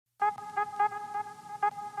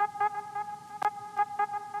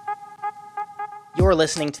are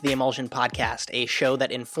listening to the Emulsion Podcast, a show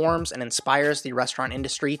that informs and inspires the restaurant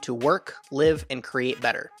industry to work, live, and create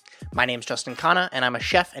better. My name is Justin Khanna, and I'm a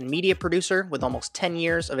chef and media producer with almost 10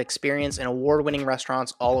 years of experience in award-winning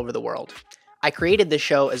restaurants all over the world. I created this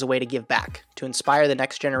show as a way to give back, to inspire the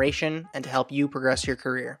next generation, and to help you progress your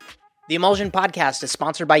career. The Emulsion Podcast is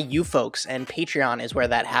sponsored by you folks, and Patreon is where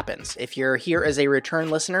that happens. If you're here as a return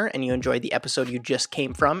listener and you enjoyed the episode you just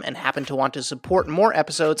came from and happen to want to support more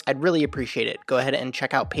episodes, I'd really appreciate it. Go ahead and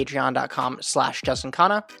check out patreon.com/Justin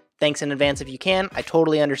Khanna. Thanks in advance if you can. I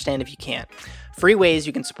totally understand if you can't. Free ways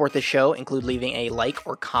you can support this show include leaving a like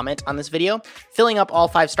or comment on this video, filling up all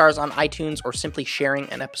 5 stars on iTunes, or simply sharing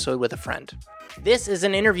an episode with a friend. This is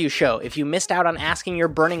an interview show. If you missed out on asking your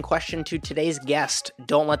burning question to today's guest,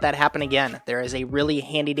 don't let that happen again. There is a really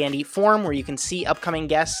handy-dandy form where you can see upcoming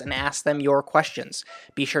guests and ask them your questions.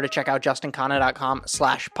 Be sure to check out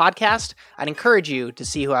justinkhanna.com/podcast. I'd encourage you to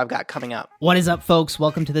see who I've got coming up. What is up, folks?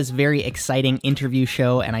 Welcome to this very exciting interview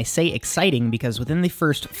show, and I say exciting because within the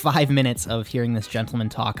first 5 minutes of hearing this gentleman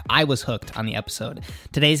talk, I was hooked on the episode.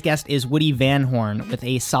 Today's guest is Woody Van Horn. With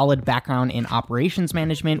a solid background in operations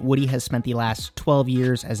management, Woody has spent the last 12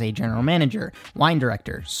 years as a general manager, wine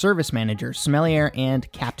director, service manager, sommelier,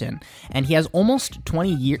 and captain. And he has almost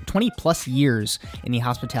 20 plus years in the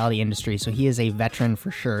hospitality industry, so he is a veteran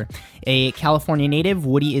for sure. A California native,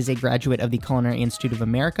 Woody is a graduate of the Culinary Institute of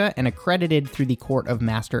America and accredited through the Court of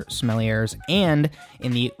Master Sommeliers and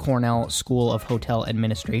in the Cornell School of Hotel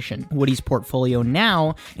Administration. Woody's portfolio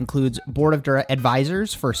now includes board of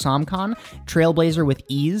advisors for SomCon, Trailblazer with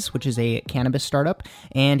Ease, which is a cannabis startup,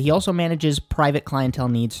 and he also manages private clientele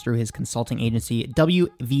needs through his consulting agency,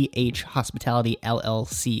 WVH Hospitality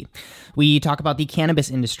LLC. We talk about the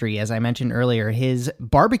cannabis industry, as I mentioned earlier, his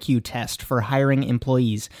barbecue test for hiring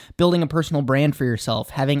employees, building a personal brand for yourself,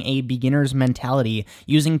 having a beginner's mentality,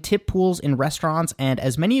 using tip pools in restaurants, and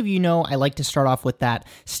as many of you know, I like to start off with that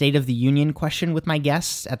State of the Union question with my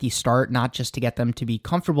guests at the start, not just to get them to be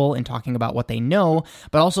comfortable in talking about what they know,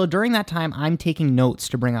 but also during that time, I'm taking notes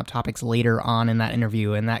to bring up topics later on in that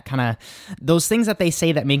interview, and that kind of those things that they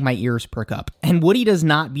say that make my ears perk up. And Woody does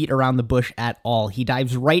not beat around the bush at all. He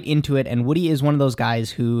dives right into it, and Woody is one of those guys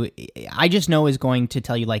who I just know is going to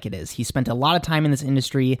tell you like it is. He spent a lot of time in this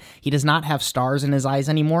industry. He does not have stars in his eyes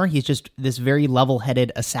anymore. He's just this very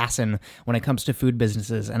level-headed assassin when it comes to food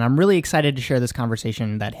businesses, and I'm really excited to share this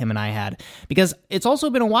conversation that him and I had, because it's also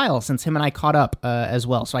been a while since him and I caught up as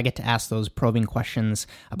well, so I get to ask those probing questions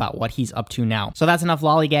about what he's up to now. So that's enough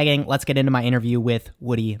lollygagging. Let's get into my interview with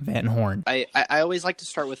Woody Van Horn. I always like to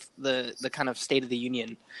start with the kind of State of the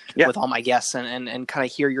Union with all my guests and kind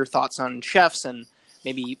of hear your thoughts on chefs and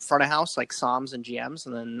maybe front of house like SOMs and GMs,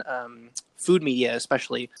 and then food media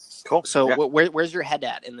especially. Cool. So where's your head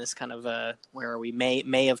at in this kind of, where are we,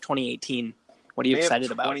 May of 2018? What are you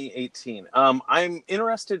excited about? 2018. I'm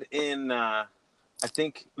interested in, I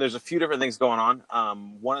think there's a few different things going on.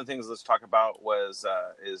 One of the things let's talk about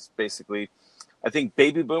is basically, I think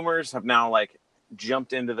baby boomers have now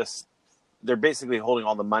jumped into this. They're basically holding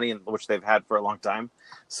all the money, which they've had for a long time.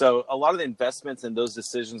 So a lot of the investments and those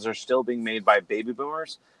decisions are still being made by baby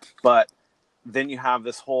boomers. But then you have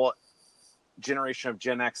this whole generation of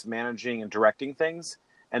Gen X managing and directing things.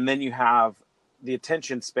 And then you have the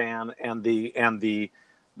attention span and the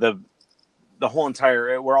whole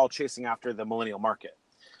entire, we're all chasing after the millennial market.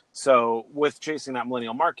 So with chasing that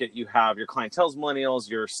millennial market, you have your clientele's millennials,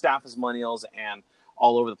 your staff is millennials, and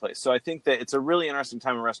all over the place. So I think that it's a really interesting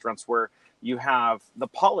time in restaurants where you have the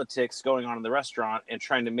politics going on in the restaurant and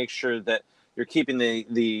trying to make sure that you're keeping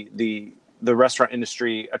the restaurant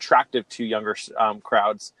industry attractive to younger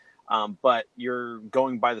crowds, but you're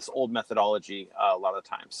going by this old methodology a lot of the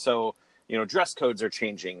times. So, dress codes are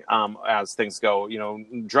changing as things go,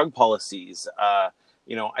 drug policies. I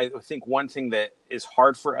think one thing that is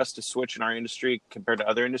hard for us to switch in our industry compared to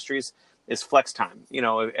other industries is flex time,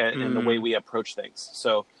 and the way we approach things.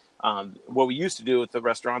 So what we used to do with the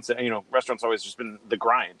restaurants, restaurants always just been the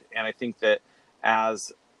grind. And I think that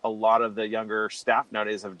as a lot of the younger staff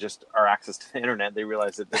nowadays have just our access to the internet, they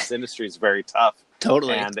realize that this industry is very tough.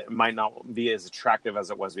 Totally. And it might not be as attractive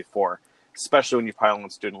as it was before, especially when you pile on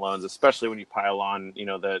student loans, especially when you pile on,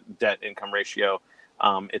 the debt income ratio.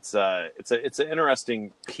 It's an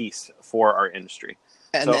interesting piece for our industry.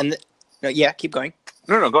 Yeah, keep going.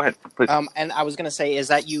 No, go ahead, please. And I was going to say, is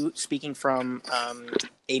that you speaking from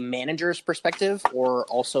a manager's perspective, or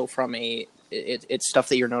also from it's stuff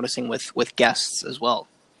that you're noticing with guests as well?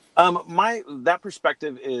 That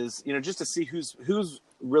perspective is, just to see who's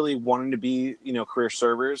really wanting to be, career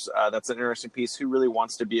servers. That's an interesting piece. Who really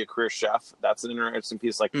wants to be a career chef? That's an interesting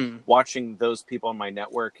piece. Watching those people in my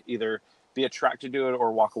network either be attracted to it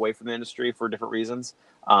or walk away from the industry for different reasons.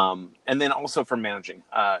 And then also from managing,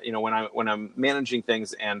 when I'm managing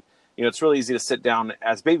things, and, it's really easy to sit down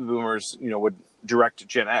as baby boomers, would direct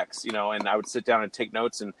Gen X, and I would sit down and take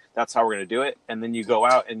notes, and that's how we're going to do it. And then you go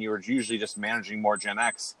out and you're usually just managing more Gen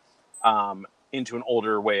X into an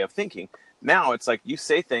older way of thinking. Now it's like you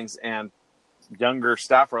say things and younger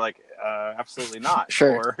staff are like, absolutely not.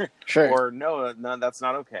 Sure. Or no, that's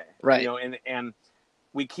not okay. Right. And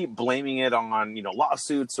we keep blaming it on,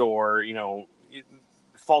 lawsuits or,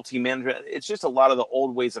 faulty management. It's just a lot of the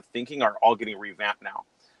old ways of thinking are all getting revamped now.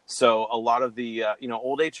 So a lot of the,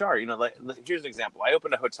 old HR, here's an example. I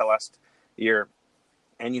opened a hotel last year,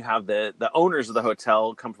 and you have the owners of the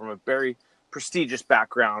hotel come from a very prestigious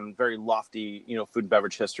background, very lofty, food and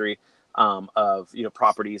beverage history of,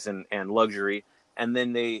 properties and luxury. And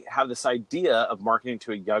then they have this idea of marketing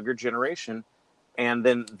to a younger generation. And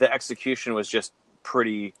then the execution was just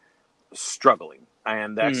pretty struggling.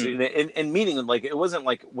 And actually, and meaning like, it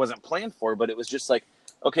wasn't planned for, but it was just like,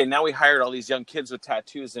 okay, now we hired all these young kids with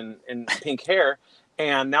tattoos and pink hair.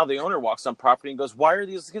 And now the owner walks on property and goes, why are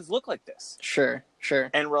these kids look like this? Sure.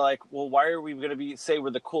 And we're like, well, why are we going to say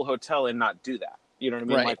we're the cool hotel and not do that? You know what I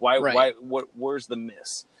mean? Right, like, where's the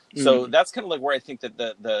miss? So that's kind of like where I think that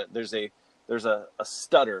there's a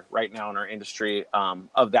stutter right now in our industry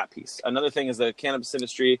of that piece. Another thing is the cannabis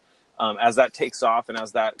industry, as that takes off and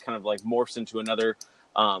as that kind of like morphs into another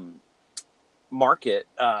market,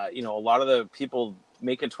 a lot of the people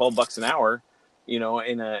making $12 an hour, in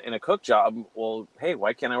a cook job, well, hey,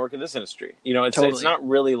 why can't I work in this industry? It's not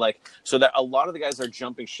really like, so that a lot of the guys are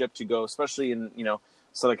jumping ship to go, especially in,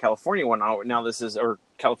 Southern California now this is, or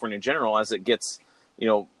California in general, as it gets,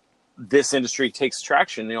 this industry takes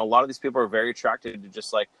traction. A lot of these people are very attracted to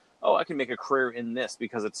just like, oh, I can make a career in this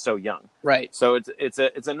because it's so young. Right. So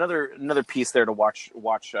it's another piece there to watch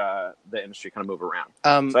the industry kind of move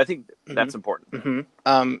around. So I think that's important.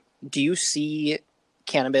 Do you see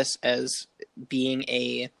cannabis as being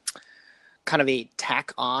a kind of a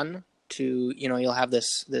tack on to, you'll have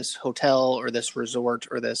this hotel or this resort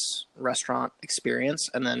or this restaurant experience,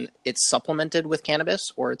 and then it's supplemented with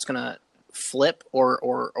cannabis, or it's going to flip,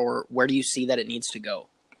 or where do you see that it needs to go?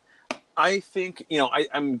 I think,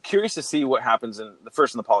 I'm curious to see what happens in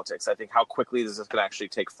the politics. I think how quickly is this going to actually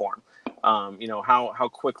take form? How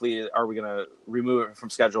quickly are we going to remove it from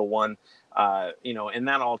Schedule 1? And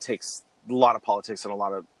that all takes a lot of politics and a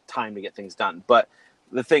lot of time to get things done. But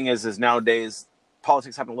the thing is nowadays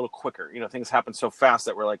politics happen a little quicker. Things happen so fast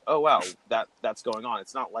that we're like, oh, wow, that's going on.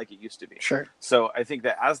 It's not like it used to be. Sure. So I think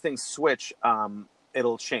that as things switch,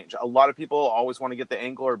 it'll change. A lot of people always want to get the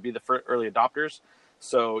angle or be the early adopters.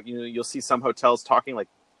 So, you'll see some hotels talking like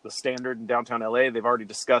the Standard in downtown LA. They've already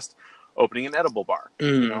discussed opening an edible bar,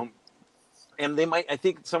 and they might, I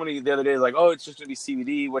think somebody the other day was like, oh, it's just going to be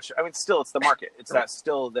CBD, which, I mean, still it's the market. It's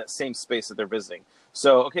still that same space that they're visiting.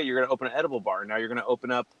 So, okay, you're going to open an edible bar. Now you're going to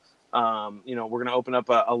open up, we're going to open up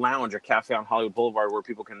a lounge, a cafe on Hollywood Boulevard where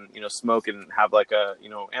people can, smoke and have like a,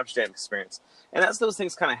 Amsterdam experience. And as those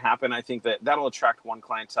things kind of happen, I think that'll attract one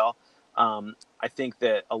clientele. I think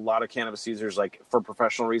that a lot of cannabis users, like for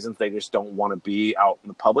professional reasons, they just don't want to be out in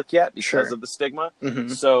the public yet because of the stigma.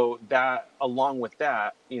 So that, along with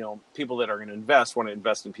that, people that are going to invest want to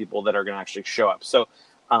invest in people that are going to actually show up. So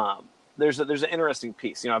there's an interesting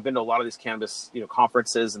piece. I've been to a lot of these cannabis,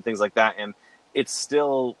 conferences and things like that, and it's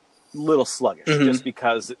still a little sluggish just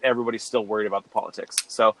because everybody's still worried about the politics.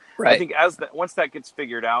 So I think once that gets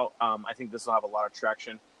figured out, I think this will have a lot of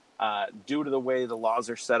traction. Due to the way the laws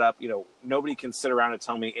are set up, nobody can sit around and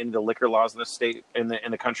tell me any of the liquor laws in the state, in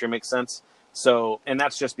the country make sense. So, and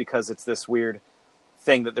that's just because it's this weird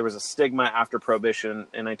thing that there was a stigma after Prohibition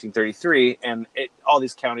in 1933, and all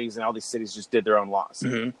these counties and all these cities just did their own laws.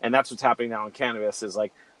 And that's what's happening now in cannabis is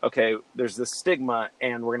like, okay, there's this stigma,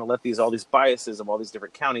 and we're going to let all these biases of all these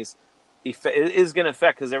different counties, it is going to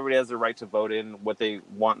affect, because everybody has the right to vote in what they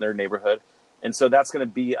want in their neighborhood. And so that's going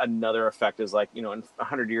to be another effect is like, in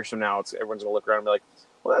 100 years from now, everyone's going to look around and be like,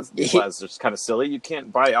 well, that's just kind of silly. You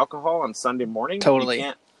can't buy alcohol on Sunday morning. Totally.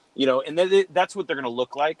 You can't, and that's what they're going to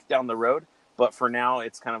look like down the road. But for now,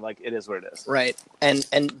 it's kind of like, it is what it is. Right. And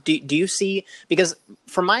do you see, because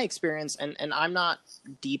from my experience, and I'm not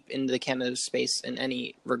deep into the cannabis space in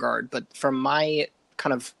any regard, but from my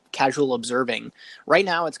kind of casual observing, right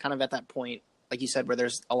now it's kind of at that point, like you said, where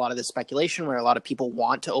there's a lot of this speculation where a lot of people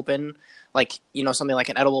want to open like, something like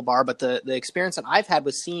an edible bar. But the experience that I've had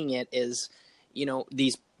with seeing it is,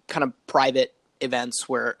 these kind of private events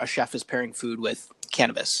where a chef is pairing food with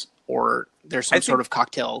cannabis, or there's some sort of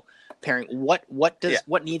cocktail pairing.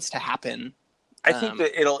 What needs to happen I think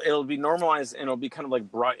that it'll be normalized and it'll be kind of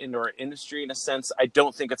like brought into our industry in a sense. I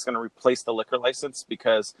don't think it's going to replace the liquor license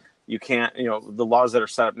because you can't, the laws that are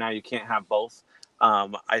set up now, you can't have both.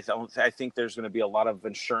 I think there's going to be a lot of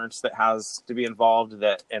insurance that has to be involved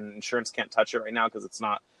and insurance can't touch it right now because it's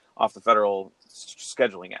not off the federal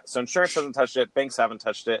scheduling yet. So insurance hasn't touched it. Banks haven't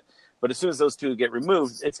touched it. But as soon as those two get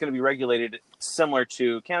removed, it's going to be regulated similar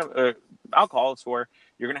to alcohol. It's where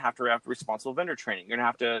you're going to have responsible vendor training. You're going to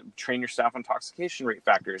have to train your staff on intoxication rate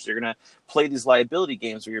factors. You're going to play these liability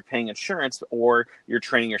games where you're paying insurance or you're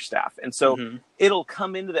training your staff. And so it'll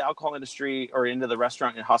come into the alcohol industry or into the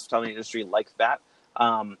restaurant and hospitality industry like that.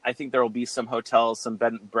 I think there will be some hotels, some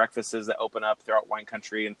bed and breakfasts that open up throughout wine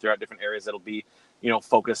country and throughout different areas that'll be,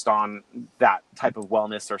 focused on that type of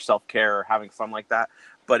wellness or self-care or having fun like that.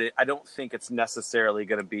 But I don't think it's necessarily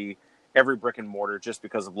going to be every brick and mortar just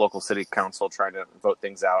because of local city council trying to vote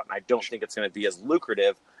things out. And I don't think it's going to be as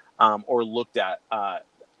lucrative or looked at,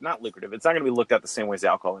 not lucrative. It's not going to be looked at the same way as the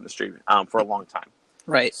alcohol industry for a long time.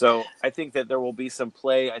 Right. So I think that there will be some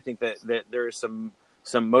play. I think that there is some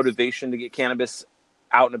motivation to get cannabis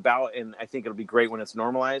out and about. And I think it'll be great when it's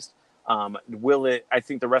normalized. I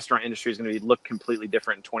think the restaurant industry is going to look completely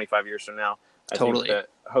different in 25 years from now. I think that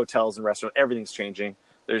hotels and restaurants, everything's changing.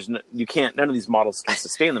 None of these models can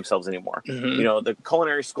sustain themselves anymore. The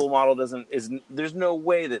culinary school model there's no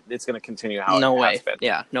way that it's going to continue how it has been.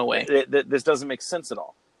 Yeah, no way. This doesn't make sense at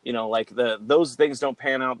all. Those things don't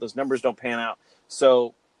pan out. Those numbers don't pan out.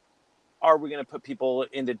 So are we going to put people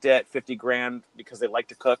into debt, $50,000 because they like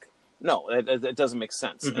to cook? No, it doesn't make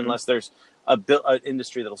sense unless there's an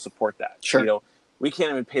industry that'll support that. Sure. We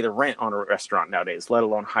can't even pay the rent on a restaurant nowadays, let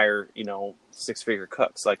alone hire, 6-figure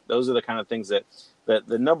cooks. Like those are the kind of things that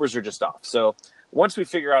the numbers are just off. So once we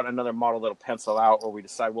figure out another model that'll pencil out, or we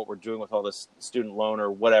decide what we're doing with all this student loan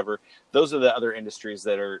or whatever, those are the other industries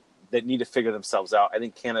that need to figure themselves out. I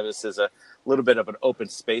think cannabis is a little bit of an open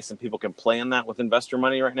space and people can play in that with investor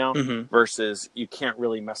money right now versus you can't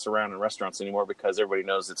really mess around in restaurants anymore because everybody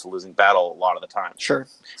knows it's a losing battle a lot of the time. Sure.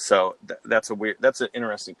 So that's an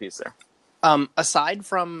interesting piece there. Aside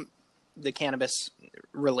from the cannabis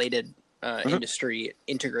related industry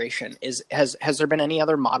integration, has there been any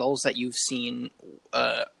other models that you've seen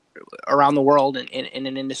around the world in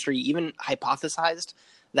an industry, even hypothesized,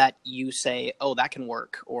 that you say, oh, that can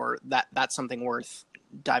work, or that's something worth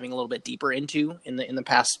diving a little bit deeper into in the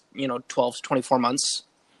past 12 to 24 months?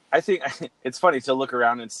 I think it's funny to look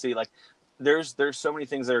around and see, like, there's so many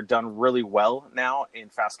things that are done really well now in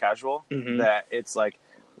fast casual that it's like,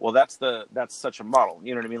 well, that's such a model.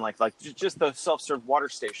 You know what I mean? Like just the self-serve water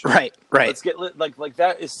station. Right. Let's get like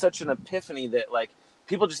that is such an epiphany that like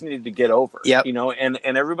people just needed to get over. Yep. And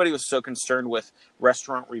everybody was so concerned with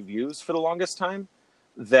restaurant reviews for the longest time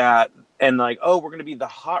and like, oh, we're going to be the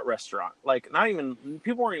hot restaurant. Like not even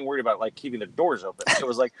people weren't even worried about like keeping their doors open. It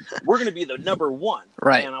was like, we're going to be the number one.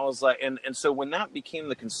 Right. And I was like, and so when that became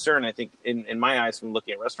the concern, I think in my eyes, when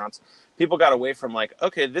looking at restaurants, people got away from like,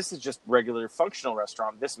 okay, this is just regular functional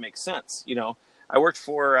restaurant. This makes sense. I worked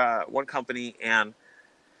for one company and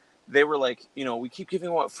they were like, we keep giving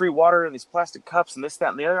out free water in these plastic cups and this,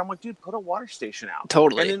 that, and the other. I'm like, dude, put a water station out.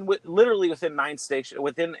 Totally. And then literally within 9 stations,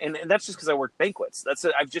 and that's just because I work banquets.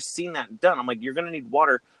 I've just seen that done. I'm like, you're going to need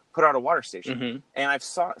water, put out a water station. And I've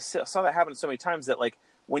saw that happen so many times that like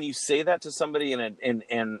when you say that to somebody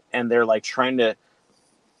and they're like trying to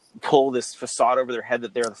pull this facade over their head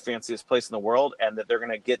that they're the fanciest place in the world and that they're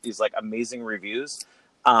going to get these like amazing reviews,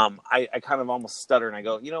 I kind of almost stutter and I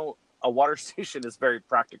go, a water station is very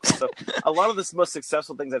practical. So a lot of the most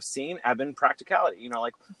successful things I've seen have been practicality.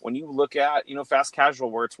 Like when you look at, fast casual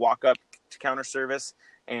where it's walk up to counter service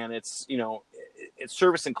and it's, it's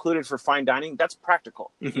service included for fine dining. That's practical.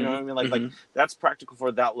 You know what I mean? Like that's practical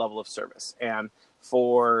for that level of service. And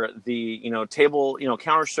for the, table,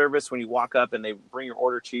 counter service, when you walk up and they bring your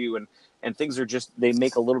order to you and things are just, they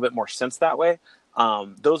make a little bit more sense that way.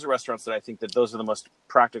 Those are restaurants that I think that those are the most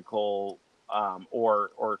practical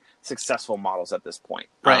or successful models at this point.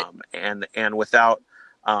 Right. And without,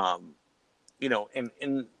 that's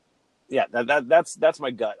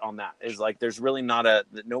my gut on that is like, there's really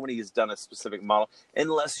nobody has done a specific model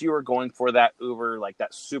unless you are going for that Uber, like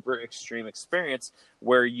that super extreme experience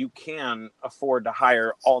where you can afford to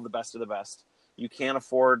hire all the best of the best. You can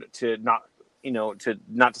afford to not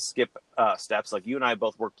skip steps. Like you and I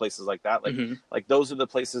both work places like that. Like those are the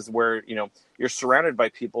places where, you're surrounded by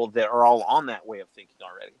people that are all on that way of thinking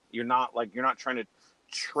already. You're not trying to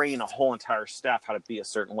train a whole entire staff how to be a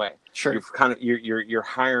certain way. Sure. You're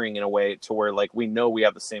hiring in a way to where like we know we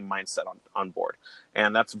have the same mindset on board,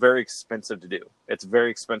 and that's very expensive to do. It's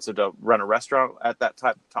very expensive to run a restaurant at that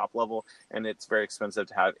top level, and it's very expensive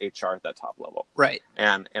to have HR at that top level. Right.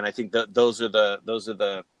 And I think that those are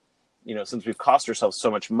the since we've cost ourselves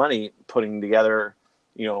so much money putting together,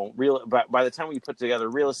 by the time we put together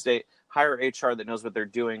real estate, hire HR that knows what they're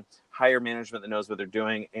doing, hire management that knows what they're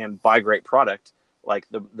doing, and buy great product, like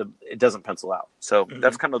it doesn't pencil out. So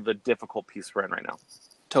that's kind of the difficult piece we're in right now.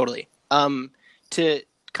 Totally. To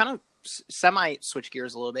kind of semi switch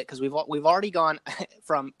gears a little bit, because we've already gone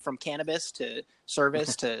from cannabis to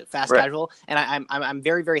service to fast casual, and I'm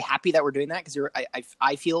very, very happy that we're doing that, because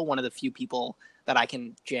I feel one of the few people that I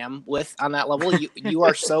can jam with on that level. You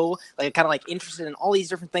are so like kind of like interested in all these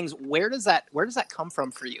different things. Where does that come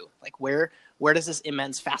from for you? Like where does this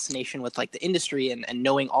immense fascination with like the industry and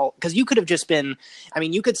knowing all, because you could have just been, I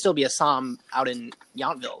mean, you could still be a som out in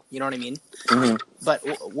Yountville, you know what I mean? Mm-hmm. But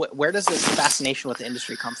where does this fascination with the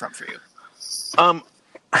industry come from for you?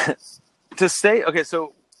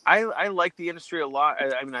 So I like the industry a lot.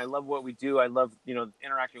 I mean, I love what we do. I love,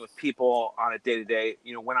 interacting with people on a day-to-day.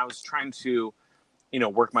 When I was trying to,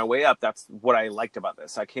 work my way up, that's what I liked about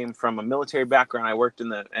this. I came from a military background. I was in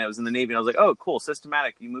the Navy, and I was like, oh, cool,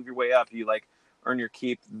 systematic. You move your way up, you like earn your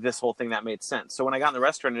keep, this whole thing that made sense. So when I got in the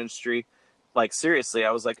restaurant industry, like seriously,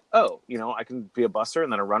 I was like, oh, I can be a busser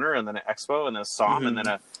and then a runner and then an expo and then a som and then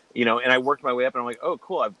and I worked my way up, and I'm like, oh,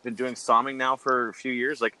 cool. I've been doing somming now for a few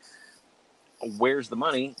years. Like, where's the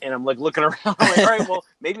money? And I'm like looking around, I'm like, all right, well,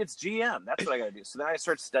 maybe it's GM. That's what I got to do. So then I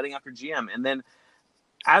started studying after GM. And then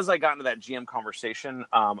as I got into that GM conversation,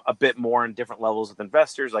 a bit more in different levels with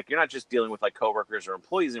investors, like you're not just dealing with like coworkers or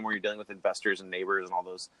employees anymore, you're dealing with investors and neighbors and all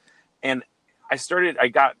those. And I was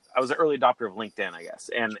an early adopter of LinkedIn, I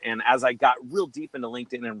guess. And as I got real deep into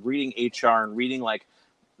LinkedIn and reading HR and reading like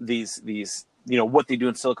these, what they do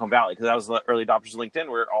in Silicon Valley, because I was the early adopters of LinkedIn,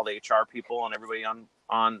 where all the HR people and everybody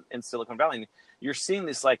in Silicon Valley, and you're seeing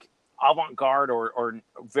this like avant-garde or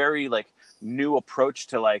very like new approach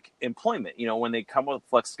to like employment, when they come with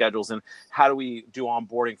flex schedules and how do we do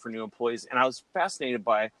onboarding for new employees. And I was fascinated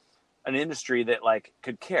by an industry that like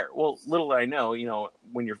could care. Well, little did I know,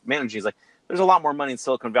 when you're managing, it's like there's a lot more money in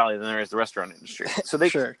Silicon Valley than there is the restaurant industry. So they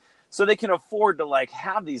So they can afford to like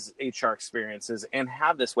have these HR experiences and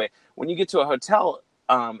have this way. When you get to a hotel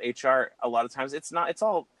HR, a lot of times it's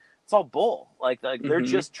all bull. Like they're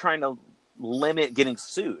just trying to limit getting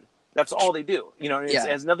sued. That's all they do. It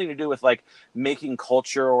has nothing to do with like making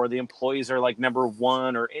culture or the employees are like number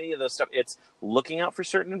one or any of those stuff. It's looking out for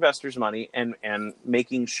certain investors' money and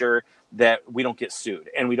making sure that we don't get sued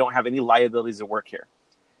and we don't have any liabilities at work here.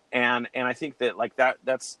 And I think that like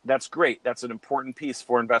that's great. That's an important piece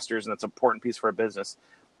for investors and that's an important piece for a business.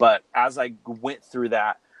 But as I went through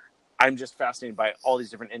that, I'm just fascinated by all these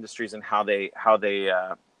different industries and how they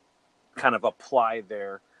kind of apply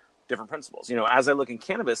their different principles. As I look in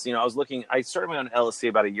cannabis, I started my own LLC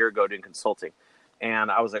about a year ago doing consulting, and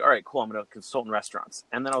I was like, all right, cool. I'm going to consult in restaurants.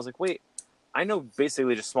 And then I was like, wait, I know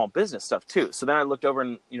basically just small business stuff too. So then I looked over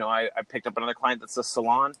and, I picked up another client that's a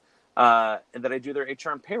salon, and that I do their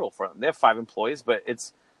HR and payroll for them. They have 5 employees, but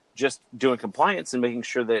it's just doing compliance and making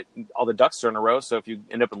sure that all the ducks are in a row. So if you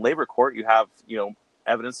end up in labor court, you have,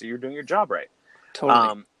 evidence that you're doing your job right.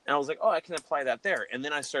 Totally. And I was like, oh, I can apply that there. And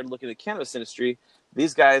then I started looking at the cannabis industry.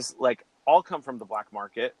 These guys like all come from the black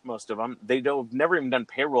market. Most of them, have never even done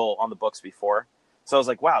payroll on the books before. So I was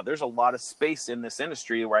like, wow, there's a lot of space in this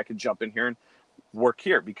industry where I could jump in here and work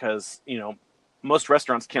here because, most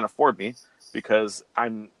restaurants can't afford me because I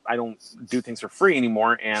don't do things for free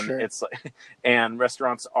anymore. And It's like, and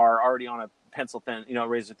restaurants are already on a pencil thin,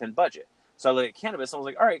 razor thin budget. So I look at cannabis and I was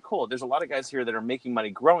like, all right, cool. There's a lot of guys here that are making money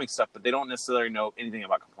growing stuff, but they don't necessarily know anything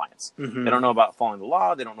about compliance. Mm-hmm. They don't know about following the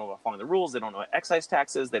law. They don't know about following the rules. They don't know what excise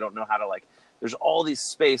taxes. They don't know how to there's all these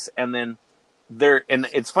space. And then and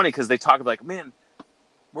it's funny because they talk about like, man,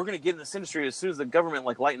 we're going to get in this industry as soon as the government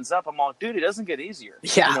lightens up. I'm like, dude, it doesn't get easier.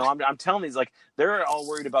 Yeah. I'm telling these, they're all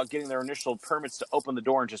worried about getting their initial permits to open the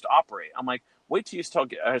door and just operate. I'm like, wait till you start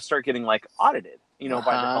getting audited, by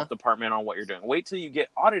the health department on what you're doing. Wait till you get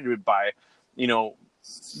audited by, the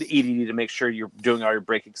EDD to make sure you're doing all your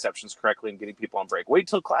break exceptions correctly and getting people on break. Wait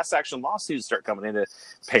till class action lawsuits start coming into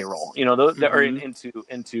payroll, those that are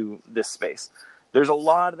into this space. There's a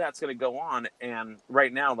lot of that's going to go on. And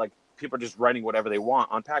right now, people are just writing whatever they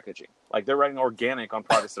want on packaging. They're writing organic on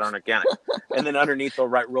products that aren't organic. And then underneath they'll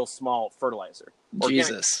write real small fertilizer.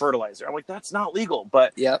 Organic fertilizer. I'm like, that's not legal,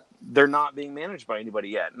 but they're not being managed by anybody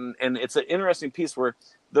yet. And it's an interesting piece where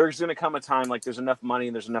there's going to come a time there's enough money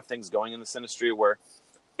and there's enough things going in this industry where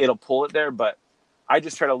it'll pull it there. But I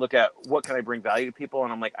just try to look at what can I bring value to people.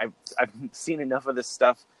 And I'm like, I've seen enough of this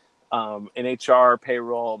stuff in HR,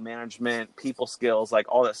 payroll, management, people skills, like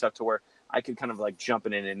all that stuff to where I could kind of like jump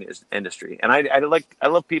in an industry. And I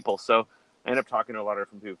love people. So I end up talking to a lot of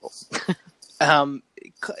different people.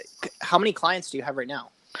 How many clients do you have right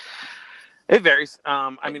now? It varies.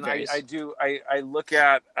 I look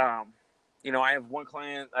at, I have one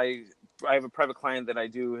client, I have a private client that I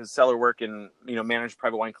do his seller work and, manage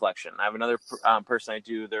private wine collection. I have another person I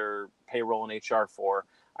do their payroll and HR for.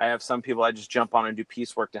 I have some people I just jump on and do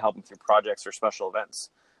piecework to help them through projects or special events.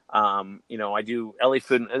 I do LA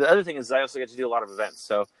food. The other thing is I also get to do a lot of events.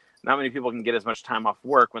 So not many people can get as much time off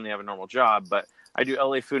work when they have a normal job, but I do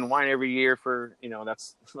LA food and wine every year for,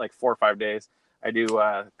 that's like 4 or 5 days. I do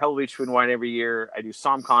Pebble Beach food and wine every year. I do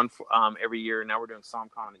SomCon every year. Now we're doing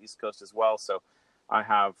SomCon on the East Coast as well. So I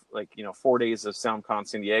have 4 days of SomCon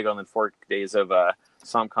San Diego and then 4 days of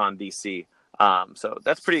SomCon DC. So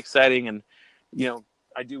that's pretty exciting. And,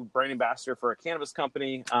 I do brand ambassador for a cannabis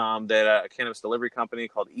company, a cannabis delivery company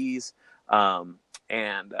called Ease. I'm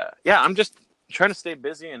just trying to stay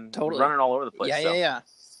busy and running all over the place. Yeah.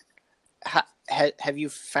 Have you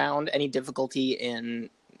found any difficulty in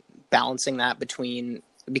balancing that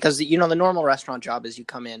because the normal restaurant job is you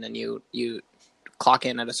come in and you clock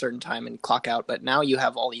in at a certain time and clock out, but now you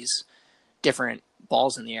have all these different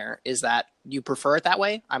balls in the air. Is that you prefer it that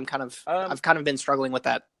way? I've kind of been struggling with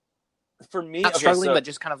that. For me, not struggling, but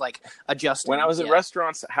just kind of like adjusting. When I was in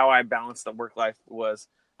restaurants, how I balanced the work life was,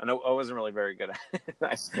 I know I wasn't really very good at it.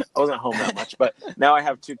 I wasn't home that much, but now I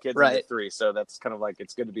have 2 kids and 3. So that's kind of like,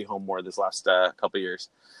 it's good to be home more this last couple of years.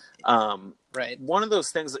 Right. One of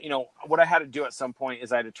those things, what I had to do at some point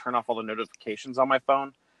is I had to turn off all the notifications on my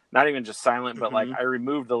phone, not even just silent, but like I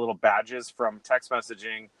removed the little badges from text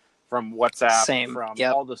messaging, from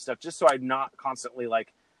WhatsApp, all this stuff, just so I'm not constantly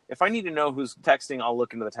like, if I need to know who's texting, I'll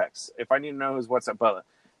look into the text. If I need to know who's WhatsApp, but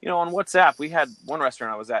on WhatsApp, we had one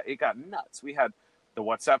restaurant I was at, it got nuts. We had the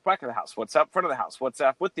WhatsApp back of the house, WhatsApp front of the house,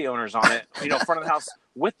 WhatsApp with the owners on it, front of the house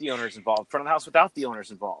with the owners involved, front of the house without the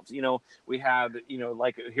owners involved. We had,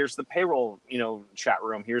 here's the payroll, chat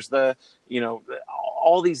room. Here's the,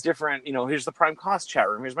 all these different, here's the prime cost chat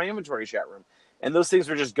room. Here's my inventory chat room. And those things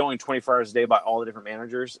were just going 24 hours a day by all the different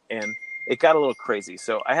managers. And it got a little crazy.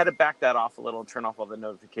 So I had to back that off a little and turn off all the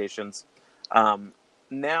notifications.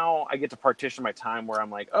 Now I get to partition my time where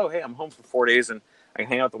I'm like, oh, hey, I'm home for 4 days and I can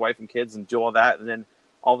hang out with the wife and kids and do all that. And then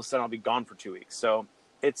all of a sudden I'll be gone for 2 weeks. So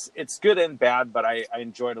it's good and bad, but I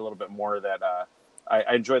enjoy it a little bit more that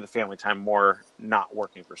I enjoy the family time more not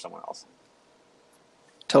working for someone else.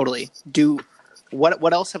 Totally.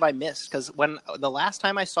 What else have I missed? Because when the last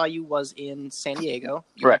time I saw you was in San Diego,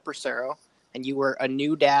 you were at Bracero, and you were a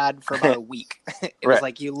new dad for about a week. It was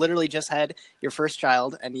like you literally just had your first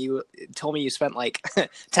child, and you told me you spent like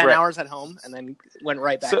 10 hours at home and then went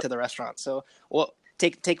right back to the restaurant. So,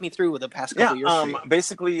 take me through the past couple years.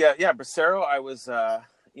 Basically, Bracero, I was,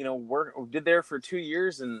 did there for 2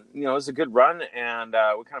 years, and it was a good run, and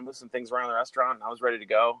we kind of moved some things around the restaurant, and I was ready to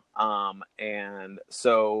go. And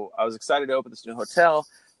so I was excited to open this new hotel.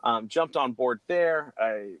 Jumped on board there.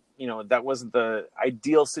 That wasn't the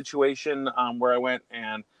ideal situation where I went,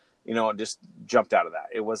 and just jumped out of that.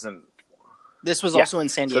 It wasn't. This was also in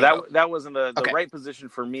San Diego. So that wasn't the right position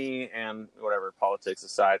for me, and whatever, politics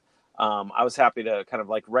aside, I was happy to kind of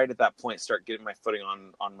like right at that point start getting my footing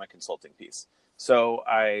on my consulting piece. So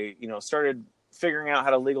I started figuring out how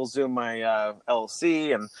to legal zoom my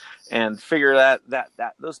LLC and figure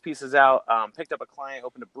that those pieces out. Picked up a client,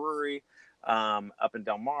 opened a brewery up in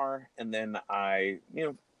Del Mar, and then I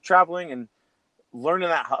traveling and learning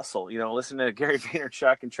that hustle, listening to Gary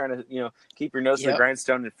Vaynerchuk and trying to keep your nose to the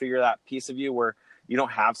grindstone and figure that piece of you where you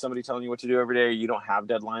don't have somebody telling you what to do every day. You don't have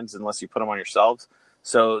deadlines unless you put them on yourselves.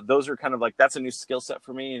 So those are kind of like, that's a new skill set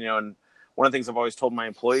for me, and one of the things I've always told my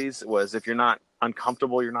employees was if you're not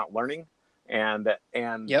uncomfortable, you're not learning. And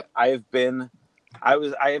I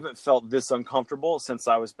haven't felt this uncomfortable since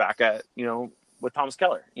I was back at, with Thomas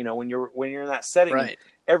Keller. When you're in that setting,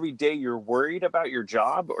 every day you're worried about your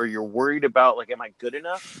job, or you're worried about like, am I good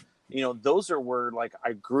enough? Those are where like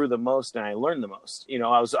I grew the most and I learned the most.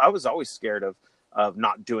 I was always scared of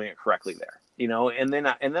not doing it correctly there. And then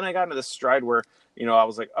I got into this stride where, I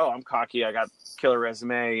was like, oh, I'm cocky. I got killer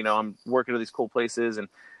resume. I'm working at these cool places, and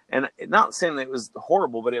not saying that it was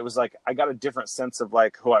horrible, but it was like I got a different sense of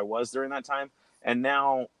like who I was during that time. And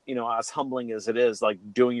now, as humbling as it is, like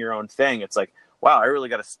doing your own thing, it's like, wow, I really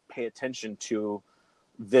got to pay attention to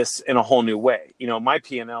this in a whole new way. My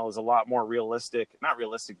P&L is a lot more realistic, not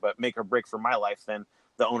realistic, but make or break for my life than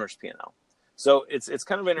the owner's P&L. So it's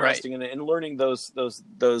kind of interesting, and learning those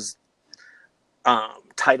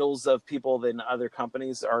titles of people in other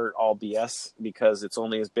companies are all BS, because it's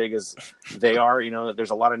only as big as they are.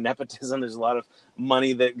 There's a lot of nepotism. There's a lot of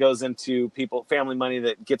money that goes into people, family money,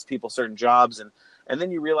 that gets people certain jobs. And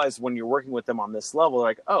then you realize when you're working with them on this level,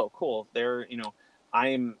 like, oh, cool. It's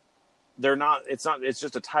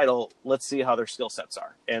just a title. Let's see how their skill sets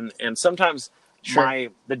are. And sometimes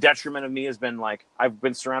the detriment of me has been like, I've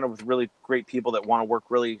been surrounded with really great people that want to work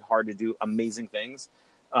really hard to do amazing things.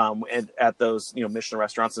 At those, Michelin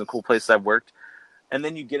restaurants and the cool places I've worked. And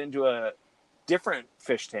then you get into a different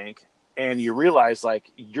fish tank and you realize like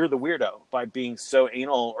you're the weirdo by being so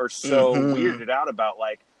anal or so weirded out about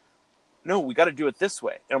like, no, we got to do it this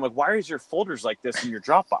way. And I'm like, why is your folders like this in your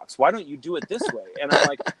Dropbox? Why don't you do it this way? And I'm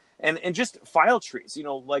like, and just file trees,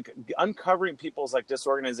 like uncovering people's like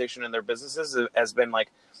disorganization in their businesses has been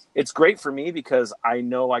like, it's great for me because I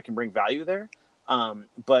know I can bring value there.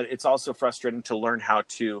 But it's also frustrating to learn how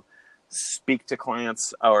to speak to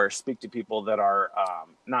clients or speak to people that are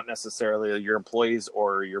not necessarily your employees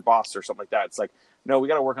or your boss or something like that. It's like, no, we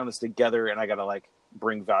got to work on this together, and I got to like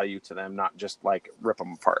bring value to them, not just like rip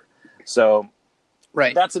them apart. So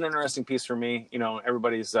that's an interesting piece for me.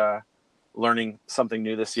 Everybody's learning something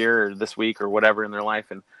new this year or this week or whatever in their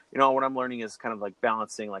life. And, what I'm learning is kind of like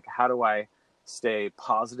balancing, like, how do I stay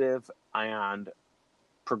positive and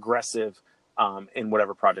progressive in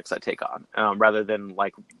whatever projects I take on, rather than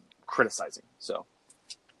like criticizing. So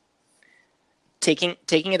taking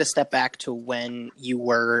it a step back to when you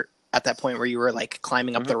were at that point where you were like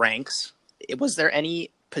climbing up the ranks, was there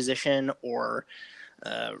any position or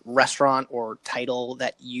restaurant or title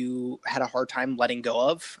that you had a hard time letting go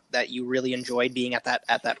of that you really enjoyed being at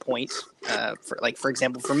that point? For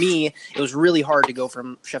example, for me, it was really hard to go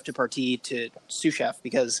from chef de partie to sous chef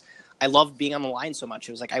because I loved being on the line so much.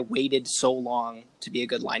 It was like I waited so long to be a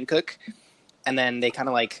good line cook, and then they kind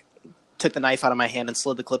of like took the knife out of my hand and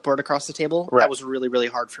slid the clipboard across the table. Right. That was really, really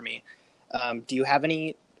hard for me. Do you have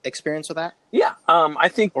any experience with that? Yeah, I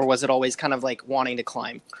think. Or was it always kind of like wanting to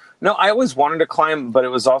climb? No, I always wanted to climb, but it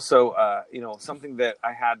was also, something that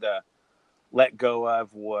I had to let go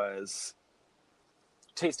of was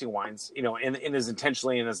tasting wines, and as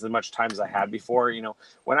intentionally and as much time as I had before.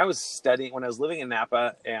 When I was living in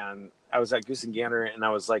Napa and I was at Goose and Gander and I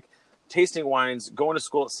was like tasting wines, going to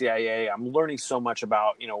school at CIA, I'm learning so much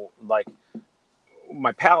about, like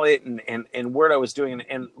my palate and what I was doing.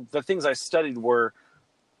 And the things I studied were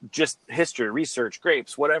just history, research,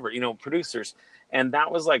 grapes, whatever, producers. And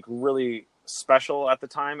that was like really special at the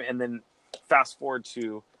time. And then fast forward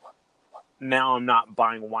to now, I'm not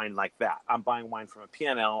buying wine like that. I'm buying wine from a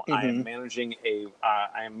P&L. I am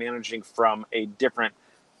managing from a different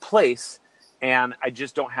place, and I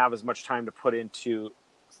just don't have as much time to put into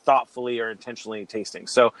thoughtfully or intentionally tasting.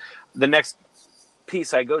 So the next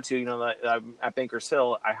piece I go to, at Bankers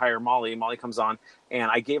Hill, I hire Molly. Molly comes on, and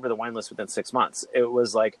I gave her the wine list within 6 months. It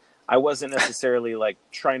was like I wasn't necessarily like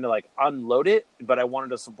trying to like unload it, but I wanted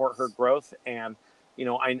to support her growth. And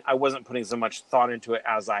I wasn't putting so much thought into it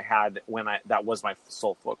as I had when that was my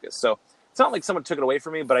sole focus. So it's not like someone took it away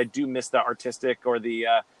from me, but I do miss the artistic or the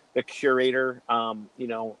curator,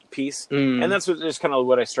 piece. And that's just kind of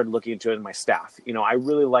what I started looking into in my staff. I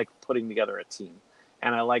really like putting together a team,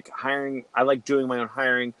 and I like hiring. I like doing my own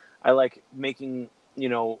hiring. I like making,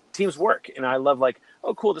 teams work. And I love like,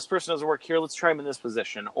 oh, cool, this person doesn't work here. Let's try them in this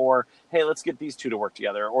position. Or, hey, let's get these two to work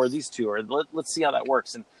together, or these two, or let's see how that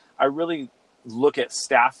works. And I really look at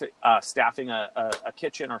staffing a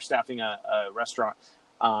kitchen or staffing a restaurant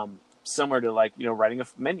similar to like writing a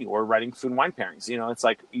menu or writing food and wine pairings. It's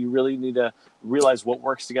like you really need to realize what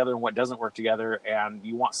works together and what doesn't work together, and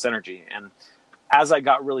you want synergy. And as I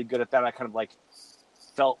got really good at that, I kind of like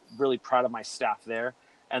felt really proud of my staff there.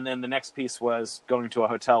 And then the next piece was going to a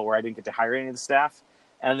hotel where I didn't get to hire any of the staff.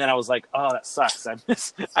 And then I was like, oh, that sucks.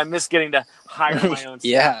 I miss getting to hire my own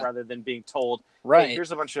staff rather than being told, right, hey,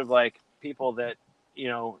 here's a bunch of like people that, you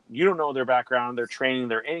don't know their background, their training,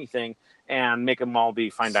 their anything, and make them all be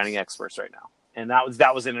fine dining experts right now. And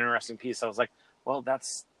that was an interesting piece. I was like, well,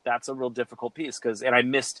 that's a real difficult piece and I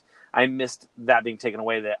missed that being taken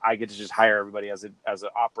away, that I get to just hire everybody as an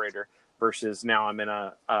operator versus now I'm in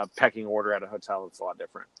a pecking order at a hotel. It's a lot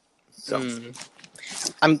different. So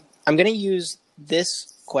I'm going to use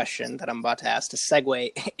this question that I'm about to ask to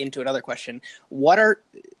segue into another question.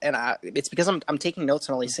 It's because I'm taking notes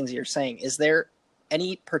on all these things that you're saying. Is there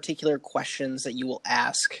any particular questions that you will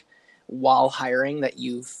ask while hiring that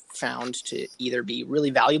you've found to either be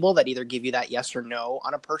really valuable, that either give you that yes or no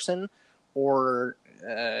on a person, or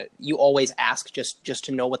you always ask just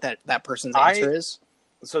to know what that person's answer is?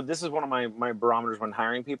 so this is one of my barometers when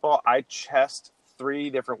hiring people. I test 3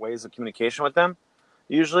 different ways of communication with them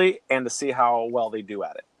usually, and to see how well they do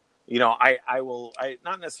at it. I will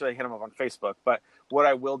not necessarily hit them up on Facebook, but what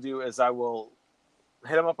I will do is I will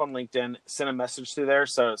hit them up on LinkedIn, send a message through there,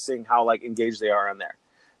 so seeing how like engaged they are on there.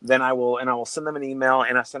 Then I will send them an email,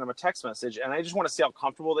 and I send them a text message, and I just want to see how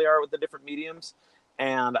comfortable they are with the different mediums.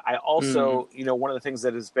 And I also, one of the things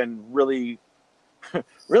that has been really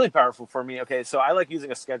really powerful for me. Okay, so I like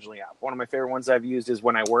using a scheduling app. One of my favorite ones I've used is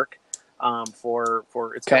When I Work. For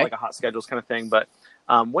it's kind of like a hot schedules kind of thing, but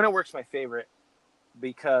When I Work's my favorite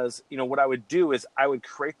because what I would do is I would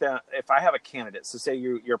create that if I have a candidate. So say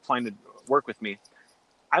you're applying to work with me,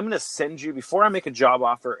 I'm going to send you before I make a job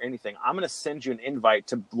offer or anything. I'm going to send you an invite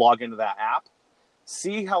to log into that app.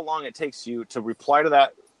 See how long it takes you to reply to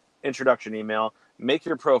that introduction email, make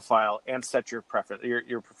your profile, and set your preference,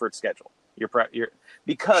 your preferred schedule.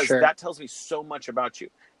 Because that tells me so much about you.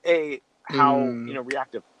 A, how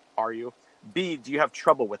reactive are you? B, do you have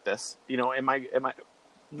trouble with this? Am I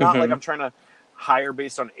not like I'm trying to hire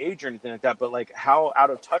based on age or anything like that, but like how out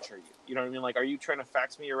of touch are you? You know what I mean? Like, are you trying to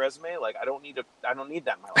fax me your resume? Like, I don't need that in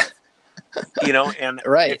my life. And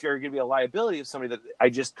if you're going to be a liability of somebody that I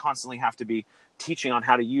just constantly have to be teaching on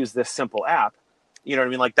how to use this simple app, you know what I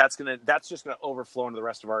mean? Like that's just going to overflow into the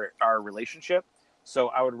rest of our relationship. So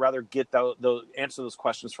I would rather get answer those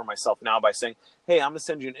questions for myself now by saying, hey, I'm going to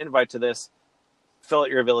send you an invite to this, fill out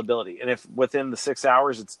your availability. And if within the 6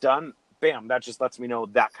 hours it's done, bam, that just lets me know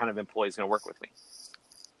that kind of employee is going to work with me.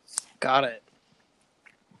 Got it.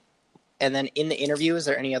 And then in the interview, is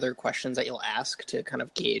there any other questions that you'll ask to kind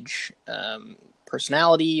of gauge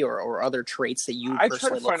personality or other traits that you personally look for? I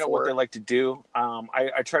try to find out what they like to do.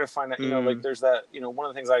 I try to find out, like there's that, one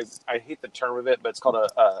of the things I hate the term of it, but it's called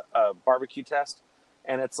a barbecue test.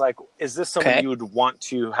 And it's like, is this someone you would want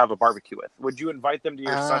to have a barbecue with? Would you invite them to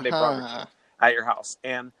your Sunday barbecue at your house?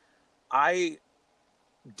 And I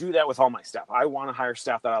do that with all my staff. I want to hire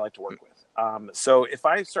staff that I like to work with. So if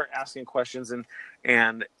I start asking questions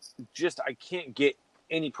and just I can't get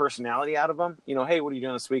any personality out of them, hey, what are you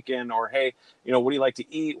doing this weekend? Or hey, what do you like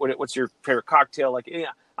to eat? What's your favorite cocktail? Like,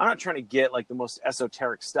 I'm not trying to get like the most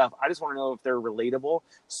esoteric stuff. I just want to know if they're relatable,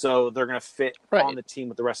 so they're going to fit on the team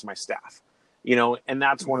with the rest of my staff. And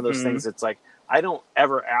that's one of those things. It's like I don't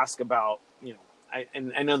ever ask about,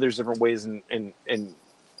 I know there's different ways in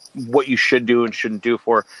what you should do and shouldn't do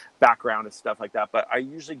for background and stuff like that. But I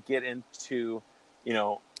usually get into,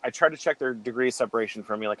 I try to check their degree of separation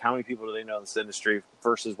from me. Like, how many people do they know in this industry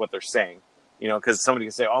versus what they're saying? Because somebody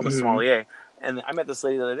can say, oh, I'm a sommelier. And I met this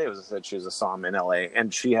lady the other day who said she was a somm in LA,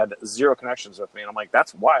 and she had 0 connections with me. And I'm like,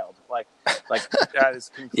 that's wild. Like that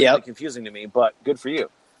is completely confusing to me, but good for you.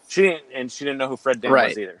 She didn't know who Fred Dam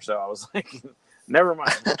was either. So I was like, never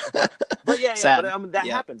mind. But that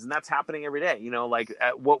happens, and that's happening every day.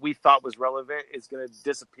 What we thought was relevant is going to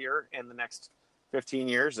disappear in the next 15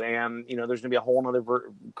 years, and there's going to be a whole other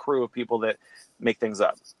crew of people that make things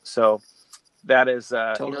up. So that is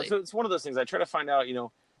totally. So it's one of those things. I try to find out,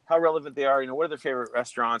 how relevant they are. What are their favorite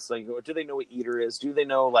restaurants? Like, do they know what Eater is? Do they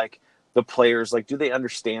know like the players? Like, do they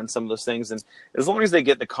understand some of those things? And as long as they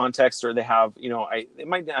get the context, or they have, it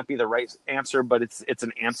might not be the right answer, but it's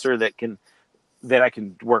an answer that I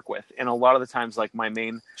can work with. And a lot of the times, like my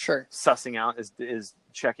main sussing out is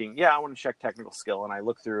checking. Yeah, I want to check technical skill, and I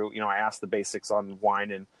look through. I ask the basics on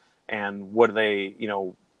wine and what do they. They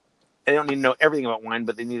don't need to know everything about wine,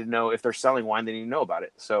 but they need to know if they're selling wine. They need to know about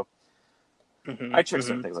it. So I check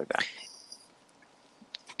certain things like that.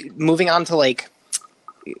 Moving on to like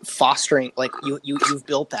fostering, like you've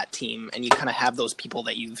built that team, and you kind of have those people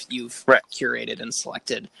that you've curated and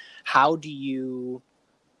selected. How do you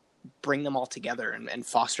bring them all together and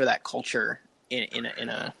foster that culture in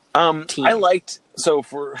a team?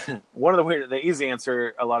 For one of the easy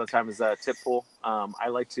answer a lot of times is tip pool. I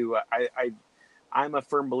like to I'm a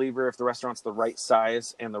firm believer if the restaurant's the right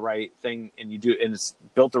size and the right thing, and it's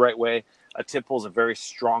built the right way, a tip pool is a very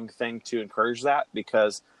strong thing to encourage that,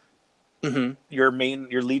 because your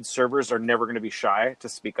lead servers are never going to be shy to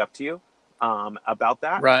speak up to you about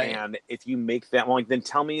that. Right. And if you make them, then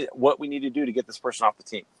tell me what we need to do to get this person off the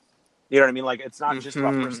team. You know what I mean? Like, it's not just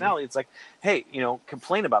about personality. It's like, hey,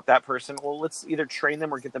 complain about that person. Well, let's either train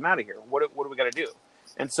them or get them out of here. What do we got to do?